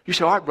 you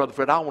say, all right, Brother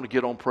Fred, I want to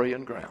get on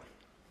praying ground.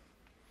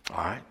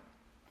 All right.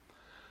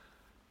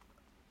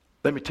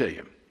 Let me tell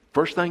you,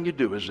 first thing you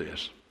do is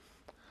this.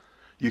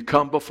 You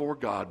come before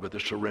God with a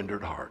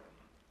surrendered heart.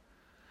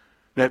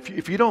 Now,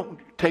 if you don't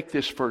take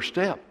this first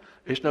step,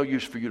 it's no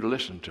use for you to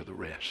listen to the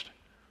rest.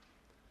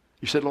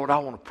 You said, Lord, I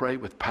want to pray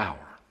with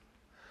power.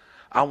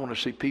 I want to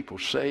see people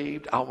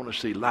saved. I want to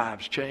see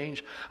lives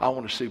changed. I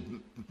want to see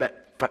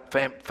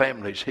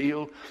families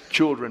healed,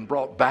 children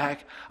brought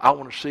back. I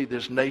want to see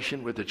this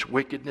nation with its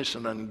wickedness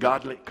and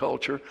ungodly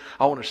culture.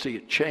 I want to see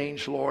it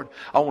change, Lord.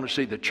 I want to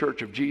see the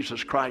church of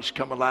Jesus Christ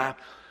come alive.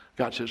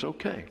 God says,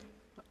 okay,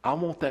 I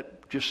want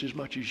that just as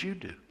much as you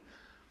do.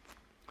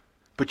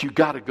 But you've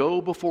got to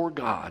go before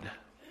God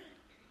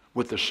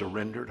with a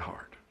surrendered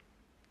heart.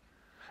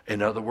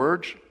 In other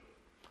words,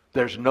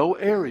 there's no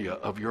area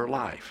of your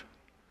life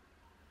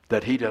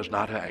that He does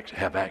not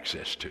have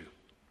access to.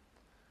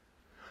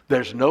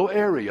 There's no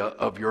area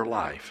of your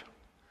life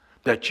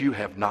that you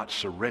have not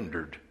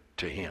surrendered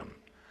to Him.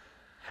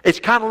 It's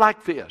kind of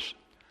like this.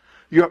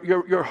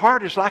 Your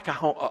heart is like a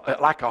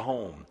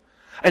home.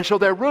 And so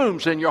there are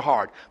rooms in your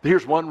heart.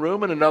 Here's one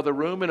room and another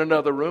room and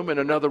another room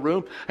and another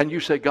room. And you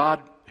say, God,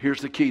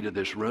 here's the key to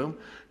this room.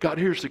 God,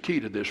 here's the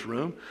key to this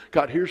room.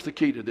 God, here's the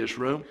key to this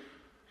room.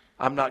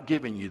 I'm not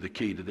giving you the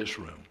key to this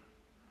room.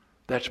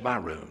 That's my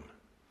room.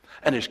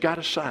 And it's got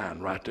a sign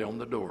right there on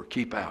the door.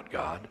 Keep out,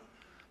 God.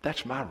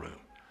 That's my room.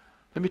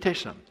 Let me tell you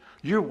something.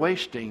 You're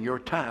wasting your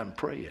time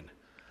praying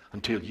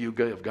until you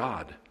give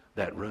God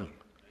that room.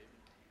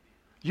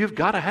 You've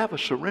got to have a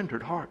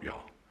surrendered heart,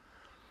 y'all.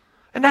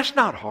 And that's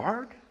not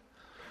hard.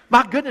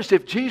 My goodness,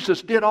 if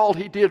Jesus did all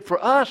He did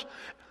for us,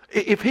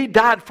 if He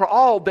died for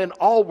all, then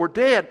all were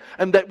dead.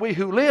 And that we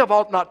who live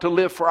ought not to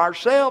live for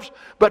ourselves,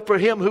 but for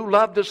Him who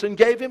loved us and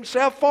gave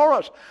Himself for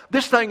us.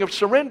 This thing of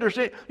surrender,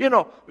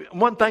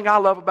 one thing I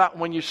love about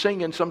when you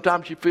sing and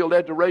sometimes you feel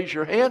led to raise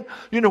your hand.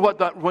 You know what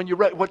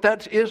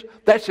that is?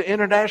 That's the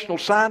international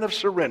sign of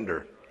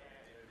surrender.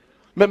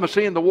 Remember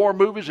seeing the war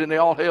movies and they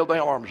all held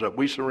their arms up.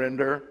 We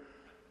surrender.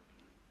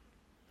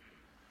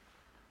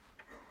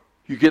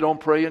 You get on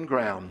praying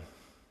ground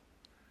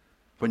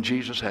when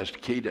Jesus has the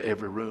key to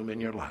every room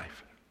in your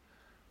life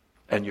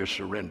and you're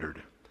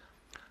surrendered.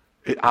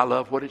 I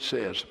love what it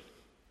says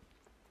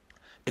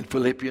in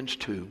Philippians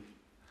 2.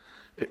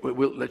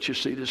 We'll let you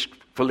see this.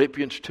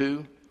 Philippians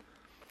 2,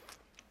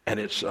 and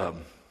it's,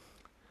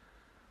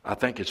 I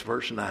think it's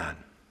verse 9.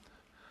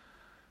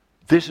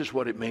 This is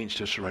what it means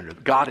to surrender.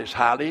 God has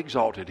highly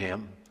exalted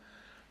Him,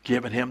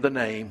 given Him the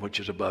name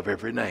which is above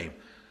every name,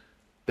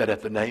 that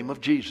at the name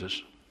of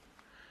Jesus,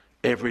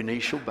 every knee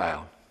shall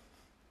bow.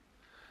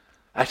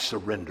 That's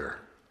surrender.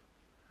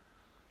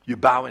 You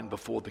bowing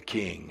before the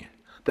King,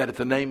 that at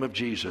the name of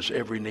Jesus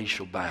every knee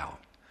shall bow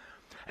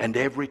and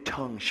every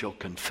tongue shall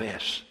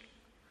confess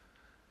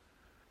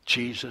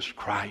Jesus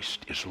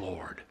Christ is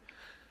Lord.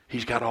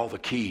 He's got all the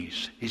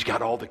keys. He's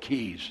got all the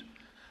keys.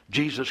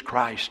 Jesus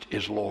Christ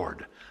is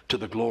Lord to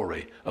the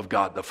glory of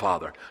God the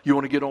Father. You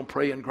want to get on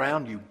praying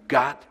ground? You've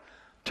got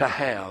to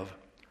have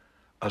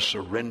a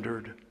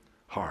surrendered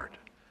heart.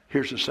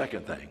 Here's the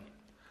second thing.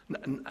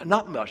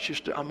 Not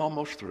much, I'm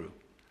almost through.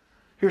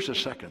 Here's the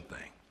second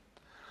thing.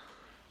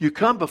 You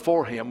come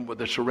before Him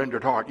with a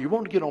surrendered heart. You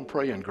want to get on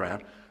praying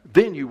ground,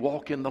 then you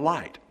walk in the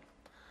light.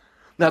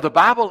 Now the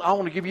Bible, I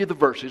want to give you the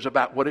verses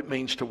about what it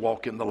means to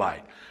walk in the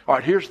light. All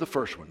right, here's the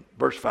first one,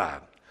 verse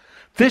 5.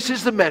 This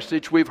is the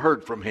message we've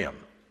heard from Him,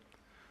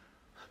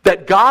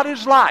 that God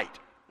is light,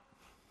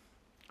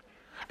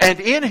 And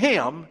in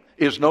him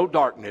is no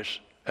darkness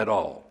at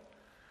all.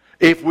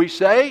 If we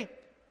say,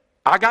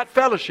 I got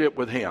fellowship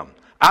with him,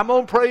 I'm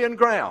on praying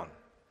ground.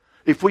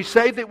 If we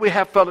say that we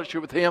have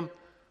fellowship with him,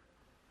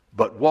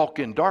 but walk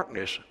in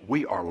darkness,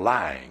 we are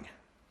lying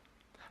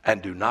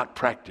and do not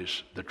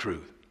practice the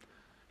truth.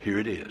 Here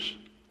it is.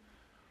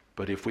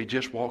 But if we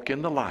just walk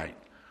in the light,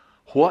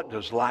 what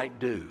does light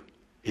do?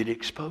 It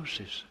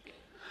exposes.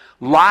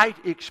 Light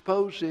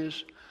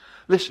exposes.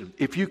 Listen,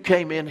 if you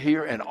came in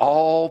here and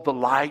all the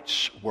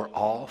lights were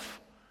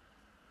off,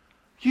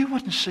 you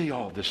wouldn't see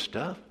all this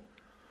stuff.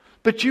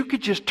 But you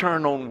could just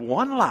turn on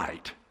one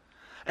light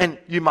and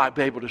you might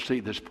be able to see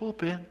this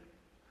pulpit.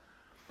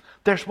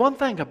 There's one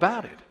thing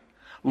about it.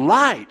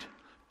 Light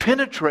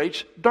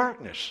penetrates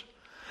darkness.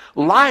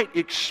 Light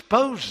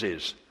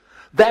exposes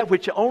that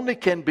which only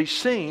can be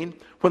seen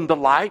when the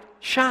light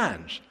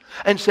shines.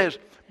 And says,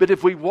 but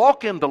if we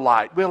walk in the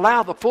light, we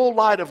allow the full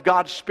light of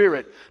God's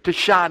Spirit to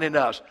shine in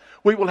us.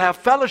 We will have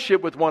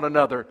fellowship with one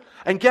another.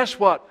 And guess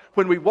what?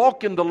 When we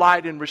walk in the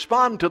light and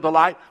respond to the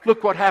light,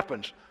 look what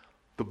happens.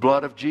 The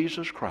blood of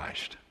Jesus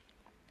Christ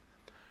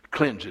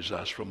cleanses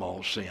us from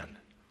all sin.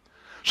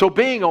 So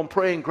being on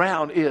praying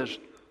ground is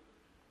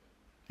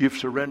you've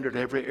surrendered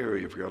every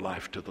area of your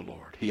life to the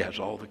Lord. He has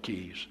all the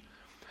keys.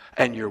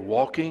 And you're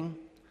walking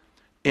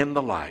in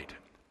the light.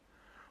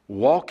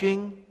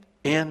 Walking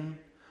in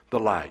the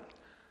light.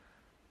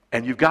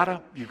 And you've got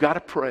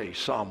to pray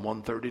Psalm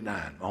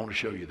 139. I want to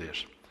show you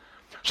this.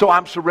 So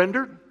I'm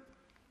surrendered.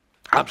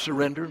 I'm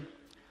surrendered.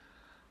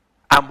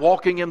 I'm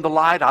walking in the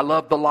light. I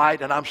love the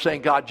light. And I'm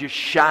saying, God, just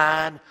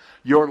shine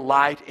your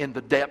light in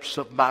the depths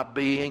of my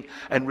being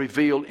and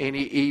reveal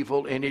any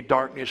evil, any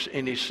darkness,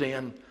 any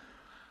sin.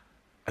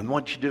 And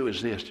what you do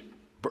is this.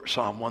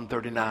 Psalm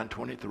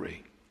 139:23.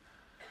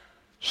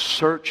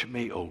 Search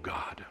me, O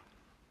God,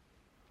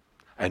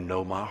 and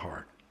know my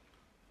heart.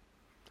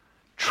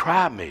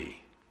 Try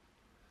me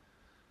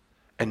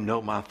and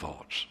know my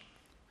thoughts.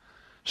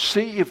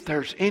 See if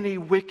there's any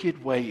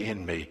wicked way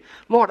in me.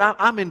 Lord,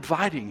 I'm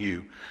inviting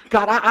you.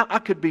 God, I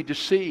could be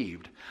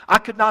deceived. I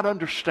could not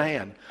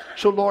understand.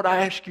 So, Lord, I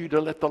ask you to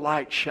let the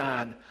light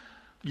shine.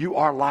 You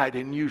are light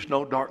and use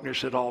no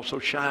darkness at all. So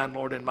shine,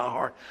 Lord, in my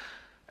heart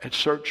and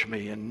search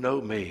me and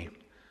know me.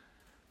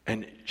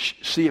 And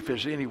see if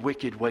there's any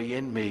wicked way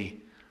in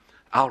me.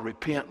 I'll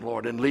repent,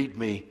 Lord, and lead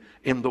me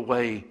in the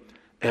way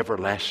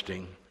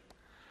everlasting.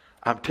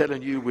 I'm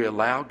telling you, we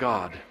allow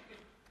God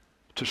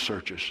to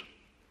search us.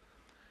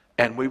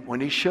 And when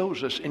he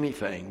shows us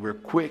anything, we're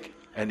quick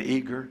and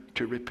eager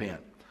to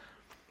repent.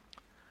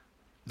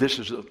 This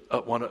is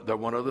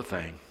one other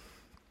thing.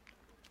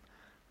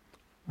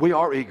 We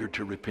are eager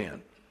to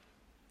repent.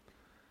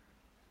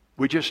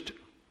 We just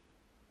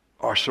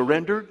are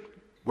surrendered.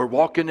 We're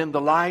walking in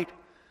the light.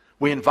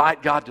 We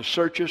invite God to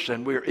search us,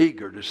 and we're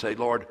eager to say,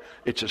 Lord,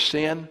 it's a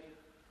sin.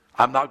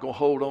 I'm not going to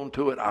hold on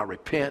to it. I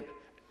repent.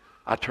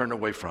 I turn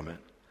away from it.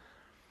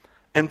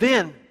 And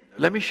then,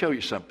 let me show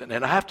you something.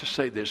 And I have to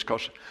say this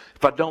because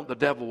if I don't, the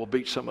devil will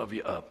beat some of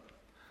you up.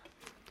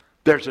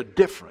 There's a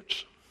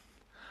difference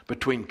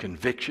between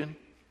conviction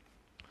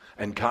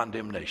and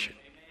condemnation.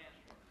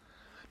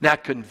 Now,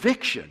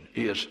 conviction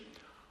is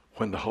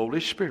when the Holy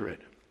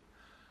Spirit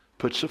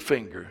puts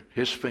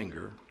his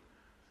finger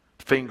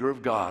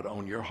of God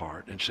on your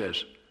heart and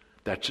says,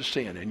 that's a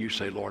sin. And you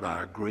say, Lord,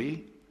 I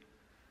agree.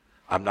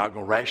 I'm not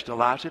going to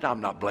rationalize it.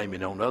 I'm not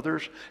blaming on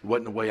others. It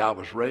wasn't the way I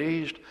was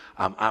raised.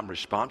 I'm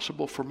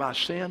responsible for my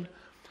sin.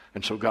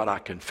 And so, God, I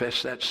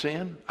confess that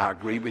sin. I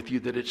agree with you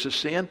that it's a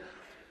sin.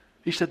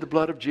 He said the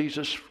blood of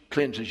Jesus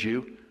cleanses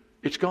you.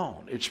 It's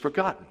gone. It's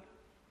forgotten.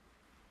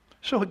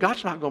 So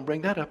God's not going to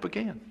bring that up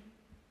again.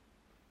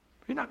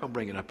 He's not going to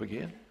bring it up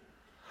again.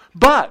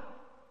 But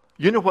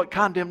you know what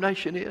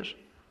condemnation is?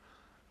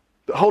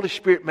 The Holy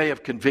Spirit may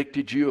have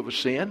convicted you of a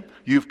sin.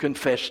 You've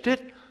confessed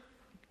it.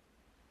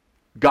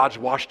 God's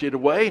washed it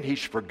away and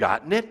he's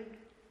forgotten it.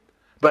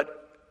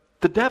 But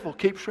the devil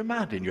keeps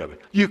reminding you of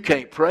it. You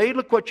can't pray.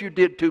 Look what you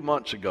did 2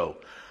 months ago.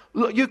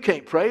 Look, you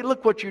can't pray.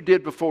 Look what you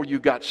did before you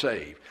got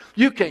saved.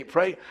 You can't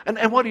pray.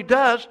 And what he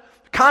does,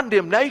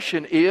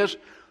 condemnation is,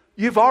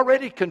 you've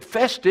already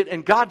confessed it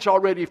and God's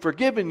already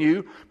forgiven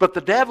you, but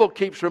the devil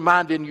keeps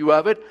reminding you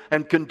of it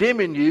and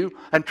condemning you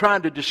and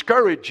trying to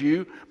discourage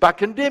you by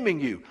condemning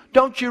you.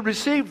 Don't you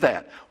receive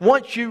that?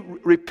 Once you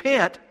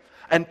repent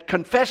and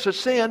confess a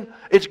sin,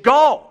 it's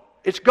gone.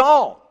 It's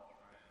gone.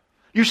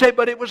 You say,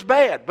 but it was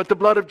bad. But the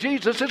blood of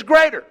Jesus is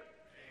greater.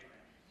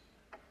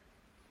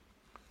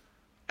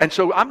 And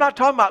so I'm not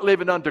talking about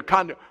living under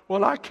condemnation.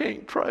 Well, I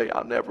can't pray.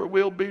 I never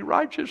will be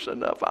righteous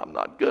enough. I'm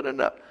not good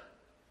enough.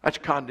 That's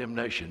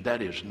condemnation.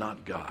 That is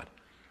not God.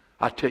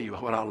 I tell you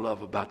what I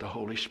love about the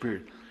Holy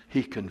Spirit.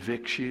 He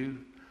convicts you.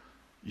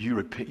 You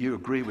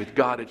agree with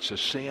God it's a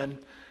sin.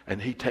 And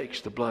he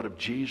takes the blood of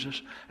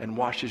Jesus and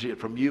washes it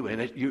from you.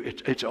 And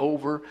it's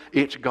over.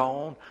 It's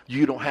gone.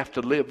 You don't have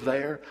to live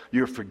there.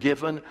 You're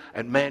forgiven.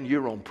 And man,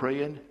 you're on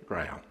praying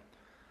ground.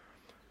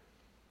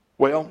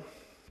 Well,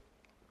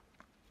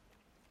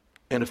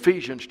 in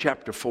Ephesians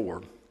chapter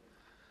 4,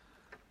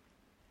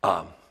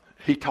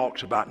 he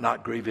talks about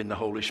not grieving the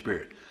Holy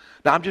Spirit.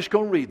 Now, I'm just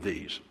going to read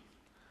these.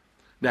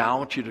 Now, I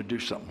want you to do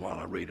something while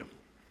I read them.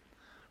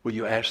 Will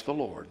you ask the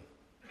Lord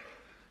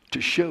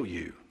to show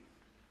you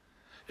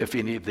if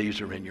any of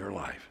these are in your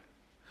life?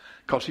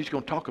 Because he's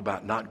going to talk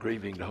about not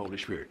grieving the Holy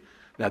Spirit.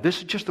 Now, this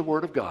is just the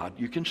Word of God.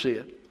 You can see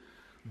it.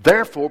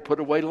 Therefore, put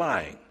away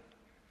lying.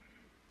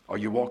 Are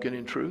you walking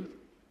in truth?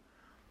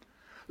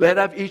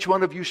 Let each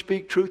one of you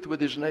speak truth with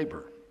his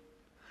neighbor.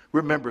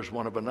 Remembers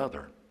one of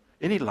another.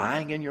 Any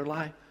lying in your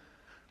life?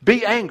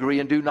 Be angry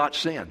and do not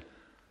sin.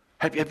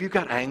 Have you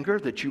got anger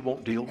that you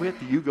won't deal with?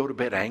 Do you go to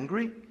bed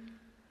angry?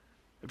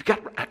 Have you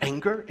got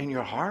anger in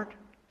your heart?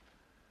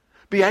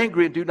 Be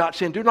angry and do not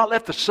sin. Do not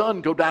let the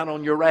sun go down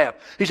on your wrath.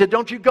 He said,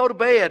 don't you go to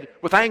bed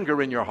with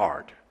anger in your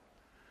heart.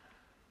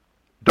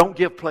 Don't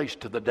give place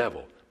to the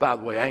devil. By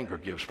the way, anger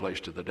gives place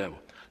to the devil.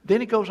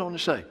 Then he goes on to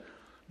say,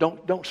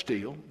 don't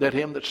steal. Let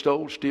him that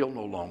stole steal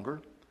no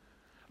longer.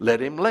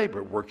 Let him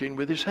labor, working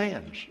with his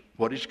hands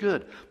what is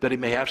good, that he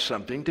may have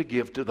something to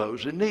give to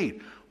those in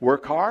need.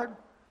 Work hard,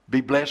 be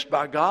blessed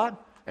by God,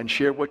 and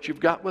share what you've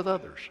got with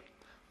others.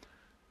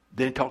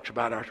 Then he talks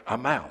about our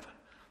mouth.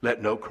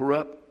 Let no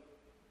corrupt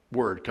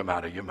word come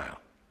out of your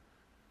mouth.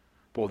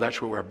 Boy,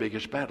 that's where our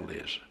biggest battle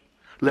is.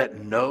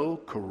 Let no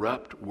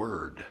corrupt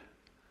word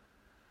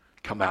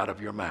come out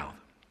of your mouth.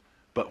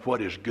 But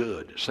what is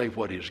good, say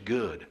what is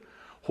good.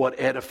 What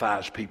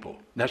edifies people,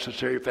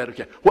 necessary for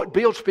edification. What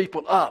builds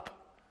people up.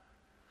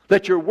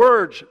 Let your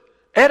words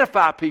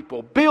edify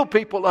people, build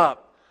people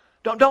up.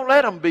 Don't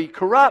let them be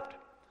corrupt,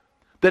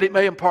 that it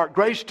may impart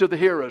grace to the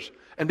hearers.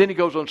 And then he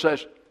goes on and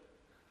says,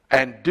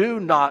 and do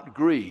not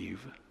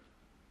grieve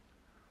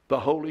the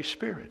Holy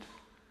Spirit.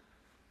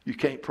 You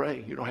can't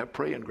pray. You don't have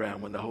praying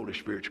ground when the Holy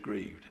Spirit's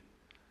grieved.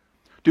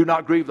 Do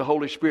not grieve the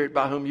Holy Spirit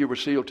by whom you were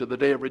sealed to the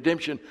day of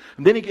redemption.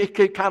 And then he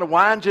kind of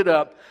winds it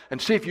up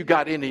and see if you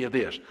got any of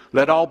this.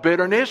 Let all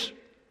bitterness,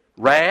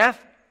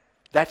 wrath,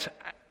 that's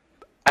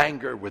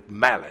anger with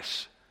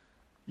malice.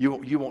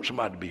 You want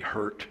somebody to be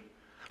hurt.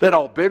 Let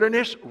all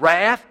bitterness,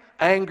 wrath,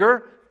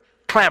 anger,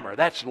 clamor.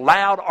 That's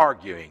loud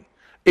arguing.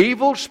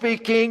 Evil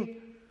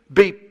speaking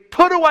be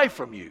put away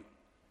from you.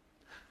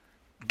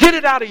 Get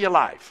it out of your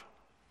life.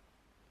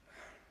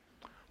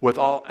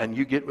 And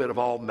you get rid of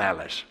all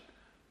malice.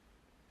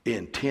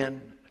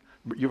 Intent.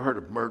 You've heard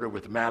of murder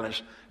with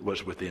malice? It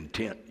was with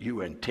intent. You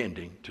were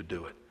intending to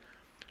do it.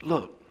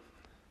 Look,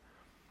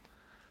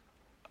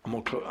 I'm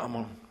going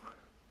to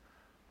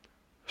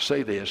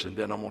say this, and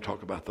then I'm going to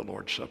talk about the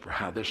Lord's Supper,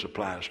 how this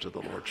applies to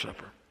the Lord's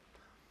Supper.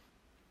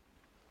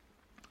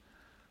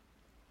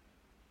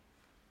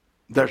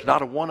 There's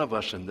not a one of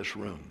us in this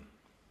room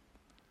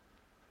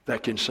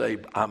that can say,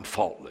 I'm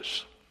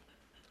faultless.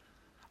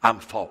 I'm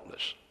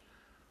faultless.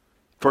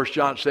 1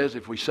 John says,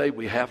 if we say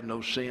we have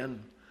no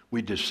sin,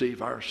 we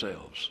deceive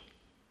ourselves.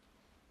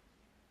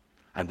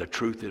 And the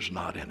truth is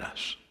not in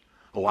us.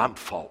 Oh, I'm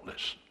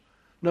faultless.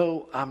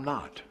 No, I'm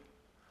not.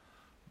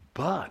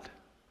 But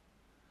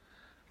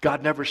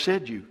God never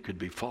said you could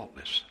be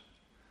faultless.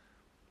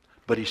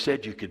 But he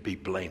said you could be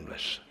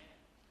blameless.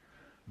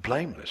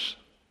 Blameless.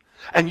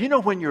 And you know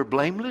when you're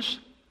blameless?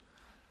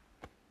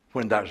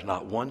 When there's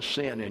not one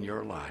sin in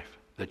your life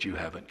that you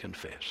haven't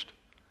confessed.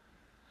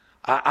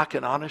 I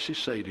can honestly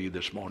say to you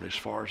this morning, as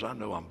far as I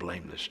know, I'm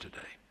blameless today.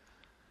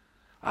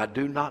 I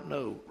do not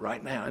know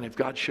right now, and if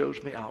God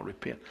shows me, I'll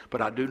repent.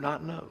 But I do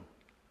not know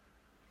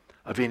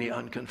of any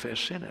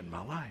unconfessed sin in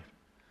my life.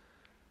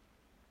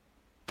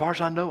 As far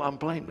as I know, I'm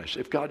blameless.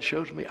 If God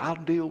shows me, I'll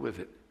deal with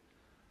it.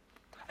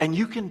 And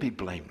you can be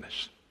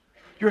blameless.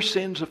 Your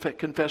sins are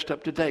confessed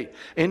up to date.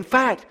 In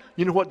fact,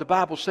 you know what the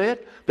Bible said?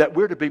 That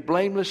we're to be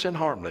blameless and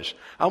harmless.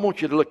 I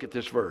want you to look at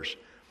this verse.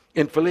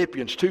 In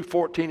Philippians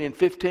 2:14 and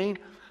 15.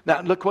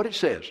 Now look what it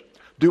says.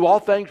 Do all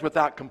things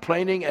without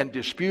complaining and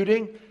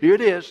disputing. Here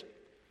it is.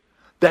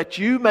 That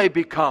you may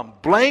become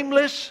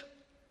blameless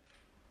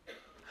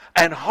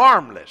and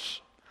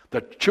harmless,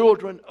 the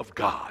children of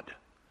God.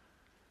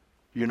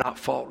 You're not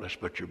faultless,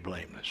 but you're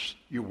blameless.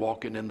 You're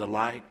walking in the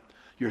light.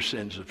 Your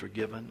sins are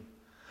forgiven.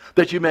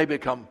 That you may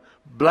become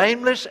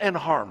blameless and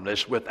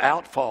harmless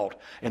without fault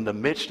in the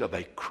midst of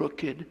a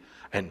crooked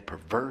and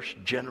perverse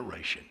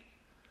generation.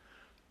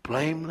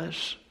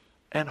 Blameless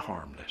and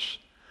harmless,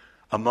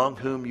 among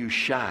whom you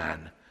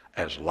shine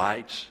as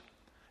lights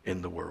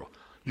in the world.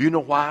 You know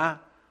why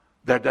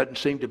there doesn't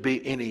seem to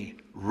be any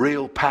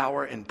real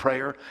power in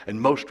prayer in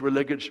most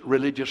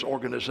religious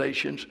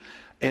organizations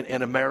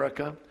in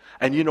America?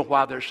 And you know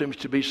why there seems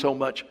to be so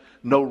much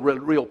no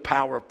real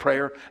power of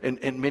prayer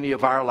in many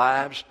of our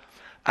lives?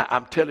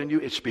 I'm telling you,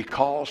 it's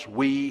because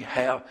we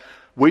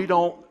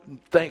don't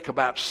think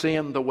about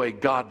sin the way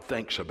God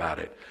thinks about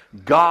it.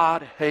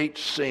 God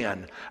hates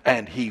sin,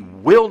 and he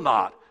will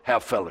not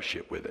have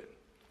fellowship with it.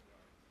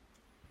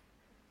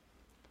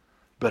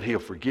 But he'll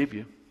forgive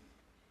you.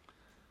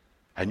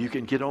 And you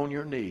can get on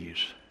your knees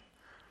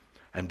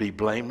and be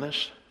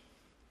blameless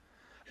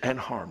and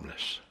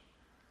harmless,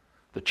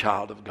 the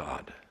child of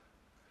God,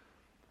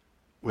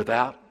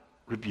 without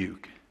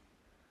rebuke,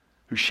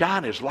 who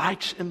shine as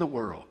lights in the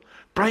world.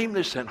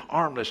 blameless and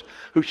harmless,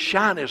 who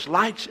shine as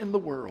lights in the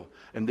world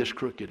in this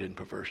crooked and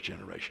perverse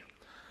generation.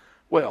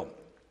 Well,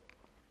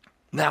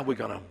 now we're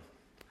going to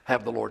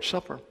have the Lord's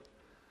Supper.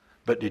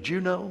 But did you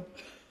know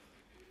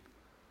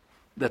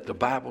that the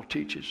Bible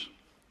teaches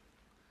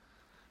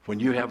when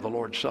you have the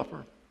Lord's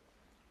Supper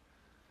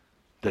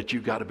that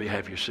you've got to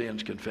have your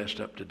sins confessed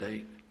up to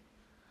date?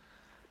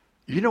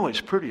 You know,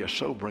 it's pretty a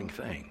sobering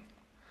thing.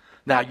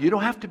 Now, you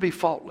don't have to be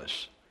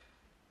faultless.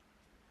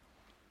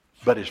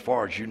 But as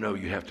far as you know,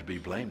 you have to be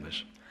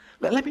blameless.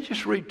 Let me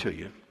just read to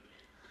you.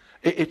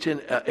 It's in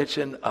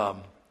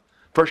 1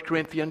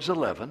 Corinthians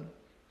 11.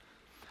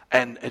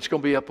 And it's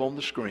going to be up on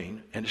the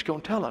screen. And it's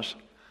going to tell us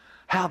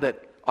how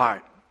that, all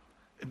right.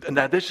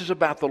 Now, this is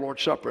about the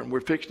Lord's Supper. And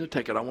we're fixing to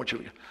take it.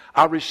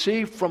 I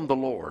received from the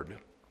Lord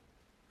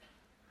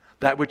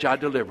that which I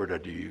delivered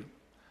unto you,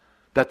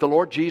 that the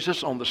Lord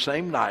Jesus on the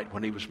same night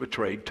when he was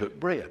betrayed took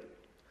bread.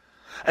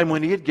 And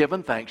when he had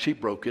given thanks, he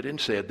broke it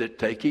and said that,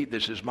 take, eat,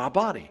 this is my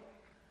body,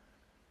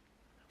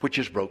 which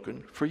is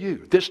broken for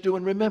you. This do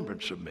in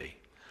remembrance of me.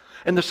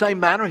 In the same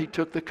manner, he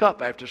took the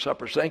cup after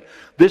supper, saying,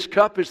 this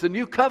cup is the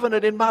new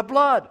covenant in my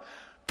blood.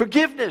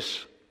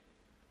 Forgiveness.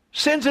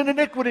 Sins and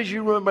iniquities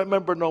you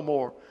remember no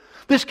more.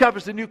 This cup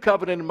is the new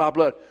covenant in my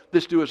blood.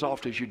 This do as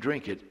often as you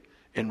drink it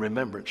in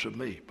remembrance of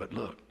me. But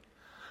look,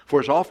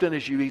 for as often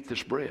as you eat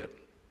this bread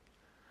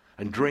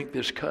and drink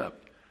this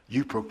cup,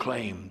 you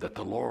proclaim that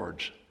the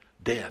Lord's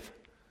death,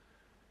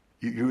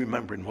 you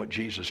remembering what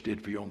Jesus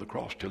did for you on the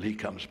cross till he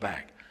comes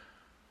back.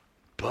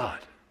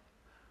 But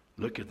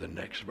look at the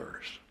next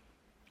verse.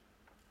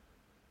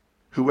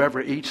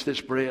 Whoever eats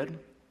this bread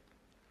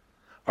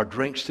or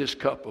drinks this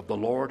cup of the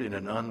Lord in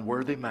an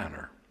unworthy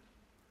manner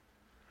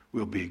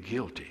will be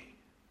guilty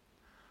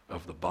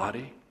of the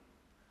body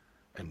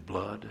and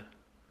blood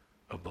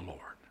of the Lord.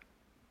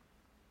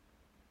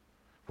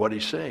 What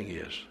he's saying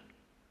is,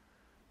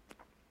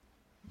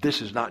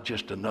 this is not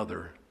just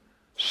another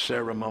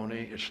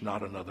ceremony. It's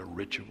not another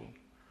ritual.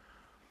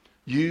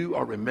 You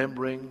are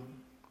remembering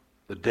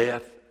the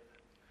death,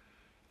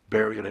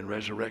 burial, and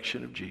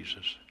resurrection of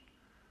Jesus.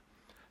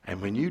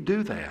 And when you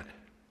do that,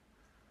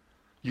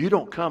 you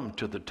don't come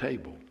to the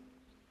table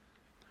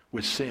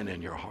with sin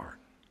in your heart.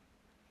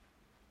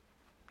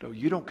 No,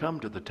 you don't come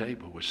to the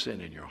table with sin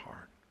in your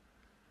heart.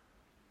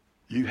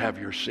 You have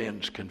your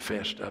sins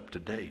confessed up to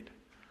date.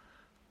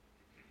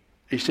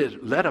 He says,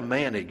 let a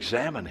man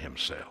examine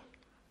himself.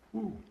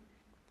 Ooh.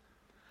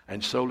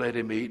 And so let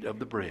him eat of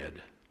the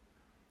bread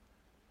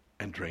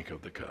and drink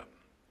of the cup.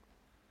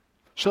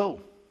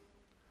 So,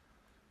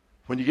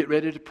 when you get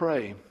ready to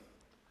pray,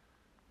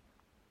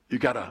 you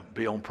got to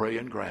be on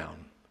praying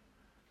ground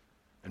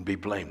and be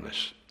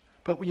blameless.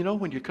 But you know,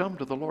 when you come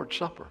to the Lord's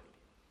Supper,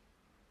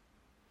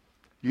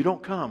 you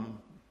don't come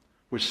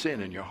with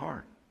sin in your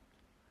heart.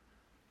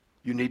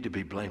 You need to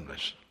be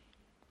blameless.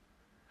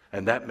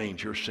 And that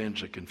means your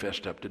sins are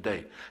confessed up to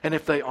date. And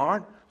if they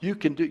aren't, you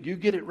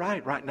get it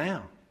right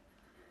now.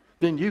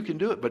 Then you can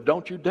do it. But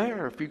don't you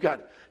dare. If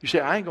you say,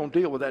 I ain't going to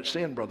deal with that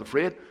sin, Brother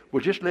Fred.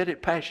 Well, just let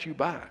it pass you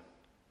by.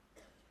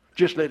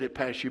 Just let it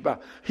pass you by.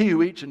 He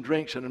who eats and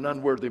drinks in an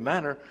unworthy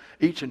manner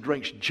eats and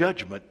drinks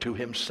judgment to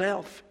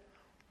himself.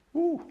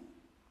 Ooh.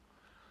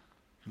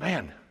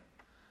 Man,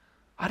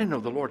 I didn't know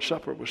the Lord's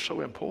Supper was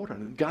so important.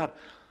 And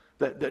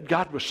that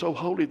God was so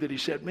holy that he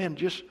said, man,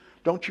 just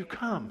don't you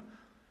come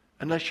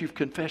unless you've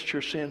confessed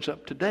your sins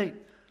up to date.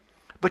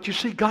 But you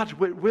see, God's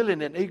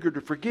willing and eager to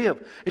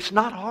forgive. It's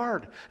not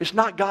hard. It's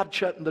not God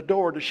shutting the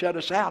door to shut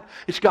us out.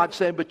 It's God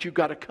saying, but you've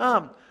got to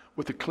come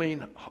with a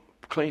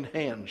clean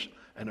hands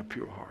and a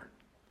pure heart.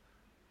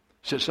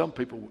 Says some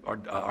people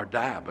are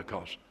die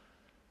because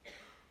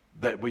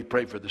that we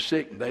pray for the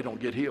sick and they don't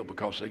get healed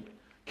because they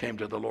came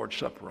to the Lord's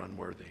Supper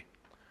unworthy.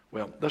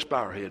 Well, let's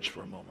bow our heads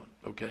for a moment,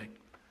 okay?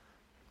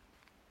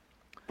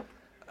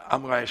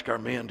 I'm going to ask our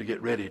men to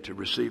get ready to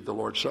receive the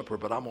Lord's Supper,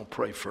 but I'm going to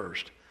pray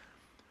first.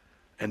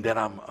 And then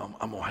I'm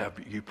going to have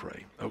you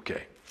pray.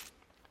 Okay.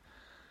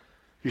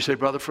 You say,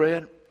 Brother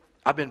Fred,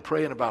 I've been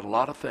praying about a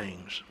lot of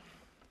things.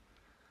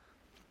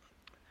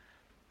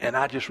 And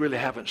I just really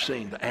haven't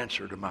seen the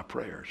answer to my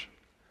prayers.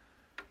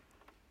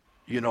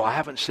 You know, I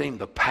haven't seen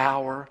the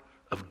power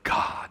of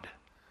God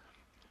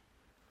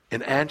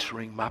in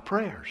answering my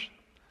prayers.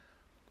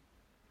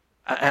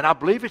 And I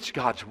believe it's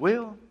God's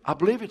will. I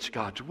believe it's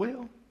God's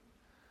will.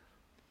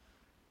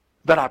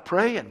 But I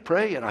pray and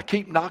pray and I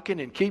keep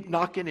knocking and keep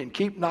knocking and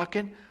keep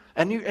knocking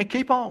and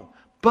keep on.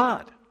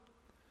 But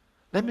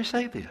let me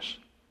say this.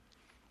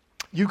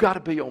 You got to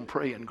be on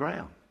praying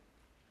ground.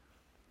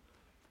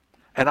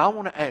 And I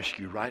want to ask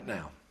you right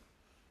now,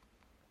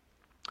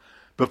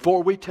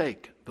 before we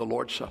take the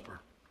Lord's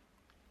Supper,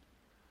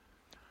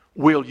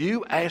 will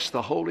you ask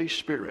the Holy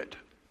Spirit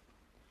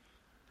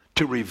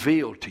to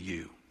reveal to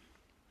you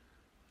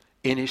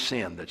any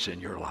sin that's in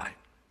your life?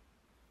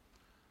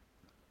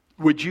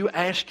 Would you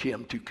ask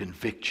him to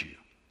convict you?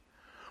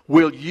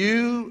 Will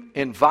you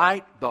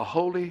invite the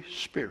Holy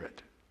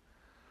Spirit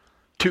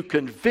to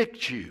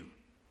convict you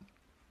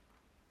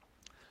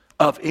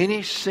of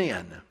any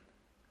sin,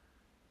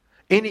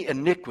 any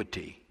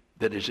iniquity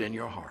that is in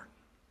your heart.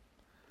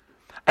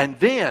 And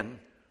then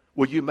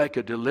will you make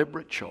a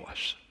deliberate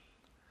choice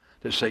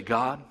to say,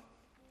 God,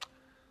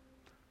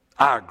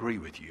 I agree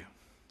with you.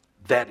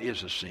 That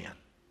is a sin.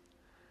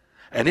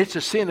 And it's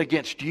a sin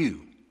against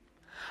you.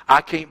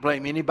 I can't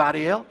blame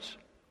anybody else.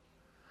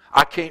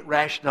 I can't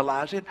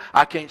rationalize it.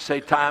 I can't say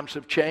times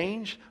have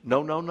changed.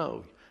 No, no,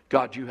 no.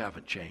 God, you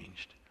haven't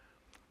changed.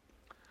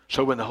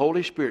 So when the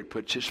Holy Spirit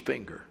puts his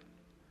finger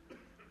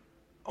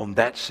on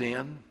that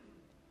sin,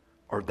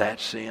 or that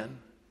sin,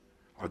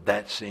 or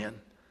that sin,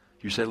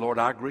 you say, Lord,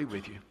 I agree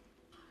with you.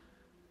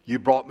 You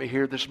brought me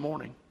here this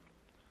morning.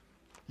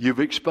 You've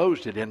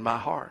exposed it in my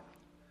heart.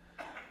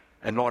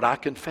 And Lord, I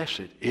confess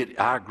it.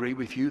 I agree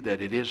with you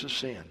that it is a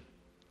sin.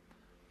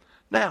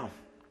 Now,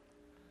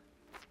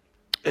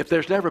 if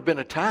there's never been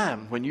a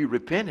time when you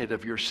repented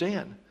of your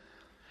sin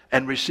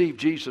and received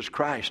Jesus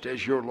Christ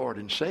as your Lord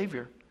and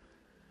Savior,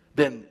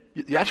 then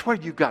that's where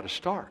you've got to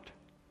start.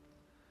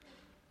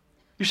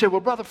 You say,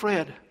 well, Brother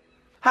Fred,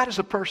 how does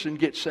a person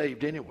get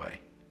saved anyway?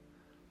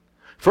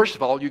 First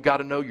of all, you've got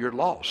to know you're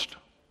lost.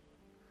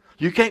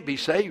 You can't be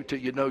saved till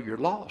you know you're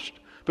lost.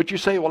 But you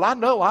say, well, I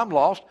know I'm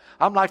lost.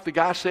 I'm like the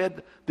guy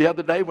said the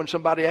other day when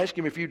somebody asked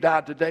him, if you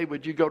died today,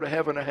 would you go to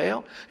heaven or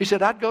hell? He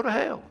said, I'd go to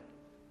hell.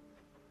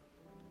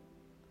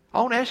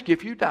 I want to ask you,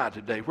 if you died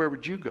today, where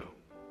would you go?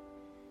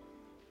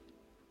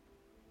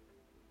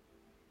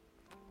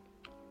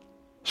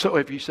 So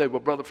if you say, well,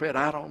 Brother Fred,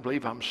 I don't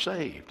believe I'm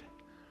saved,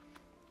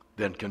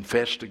 then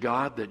confess to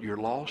God that you're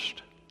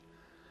lost.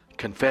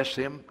 Confess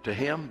to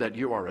him that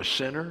you are a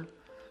sinner.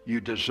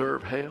 You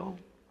deserve hell.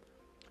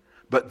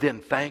 But then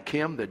thank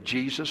him that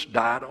Jesus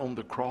died on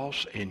the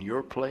cross in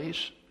your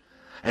place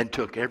and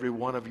took every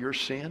one of your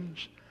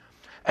sins,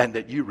 and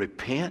that you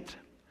repent.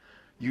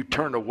 You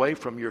turn away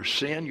from your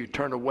sin. You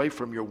turn away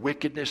from your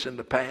wickedness in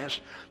the past.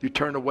 You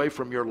turn away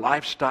from your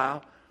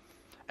lifestyle,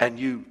 and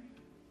you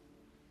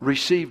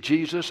receive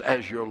Jesus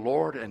as your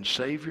Lord and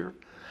Savior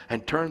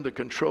and turn the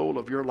control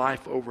of your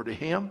life over to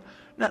him.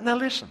 Now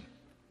listen.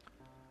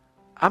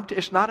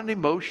 It's not an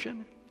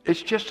emotion.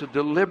 It's just a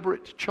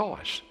deliberate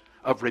choice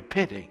of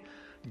repenting.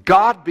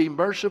 God, be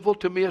merciful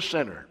to me, a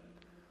sinner.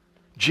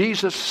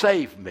 Jesus,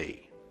 save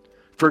me.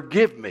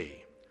 Forgive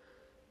me.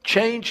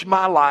 Change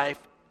my life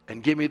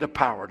and give me the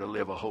power to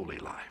live a holy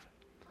life.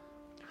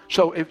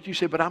 So if you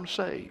say, but I'm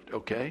saved,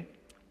 okay,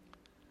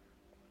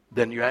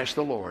 then you ask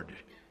the Lord,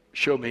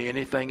 show me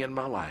anything in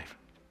my life.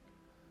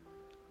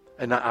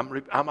 And I'm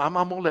going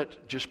to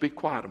just be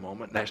quiet a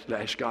moment and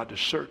ask God to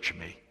search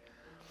me.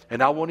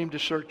 And I want him to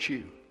search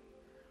you.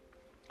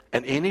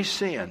 And any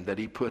sin that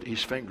he put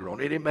his finger on,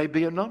 it may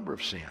be a number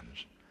of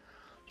sins.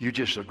 You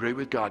just agree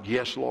with God,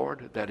 yes,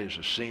 Lord, that is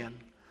a sin.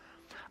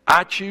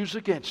 I choose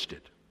against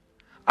it.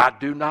 I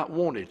do not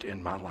want it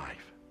in my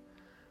life.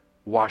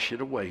 Wash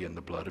it away in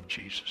the blood of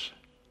Jesus.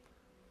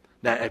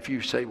 Now, if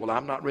you say, well,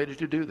 I'm not ready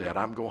to do that,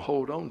 I'm going to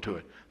hold on to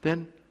it,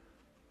 then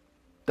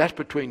that's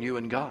between you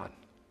and God.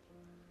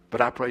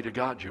 But I pray to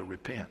God you'll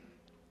repent.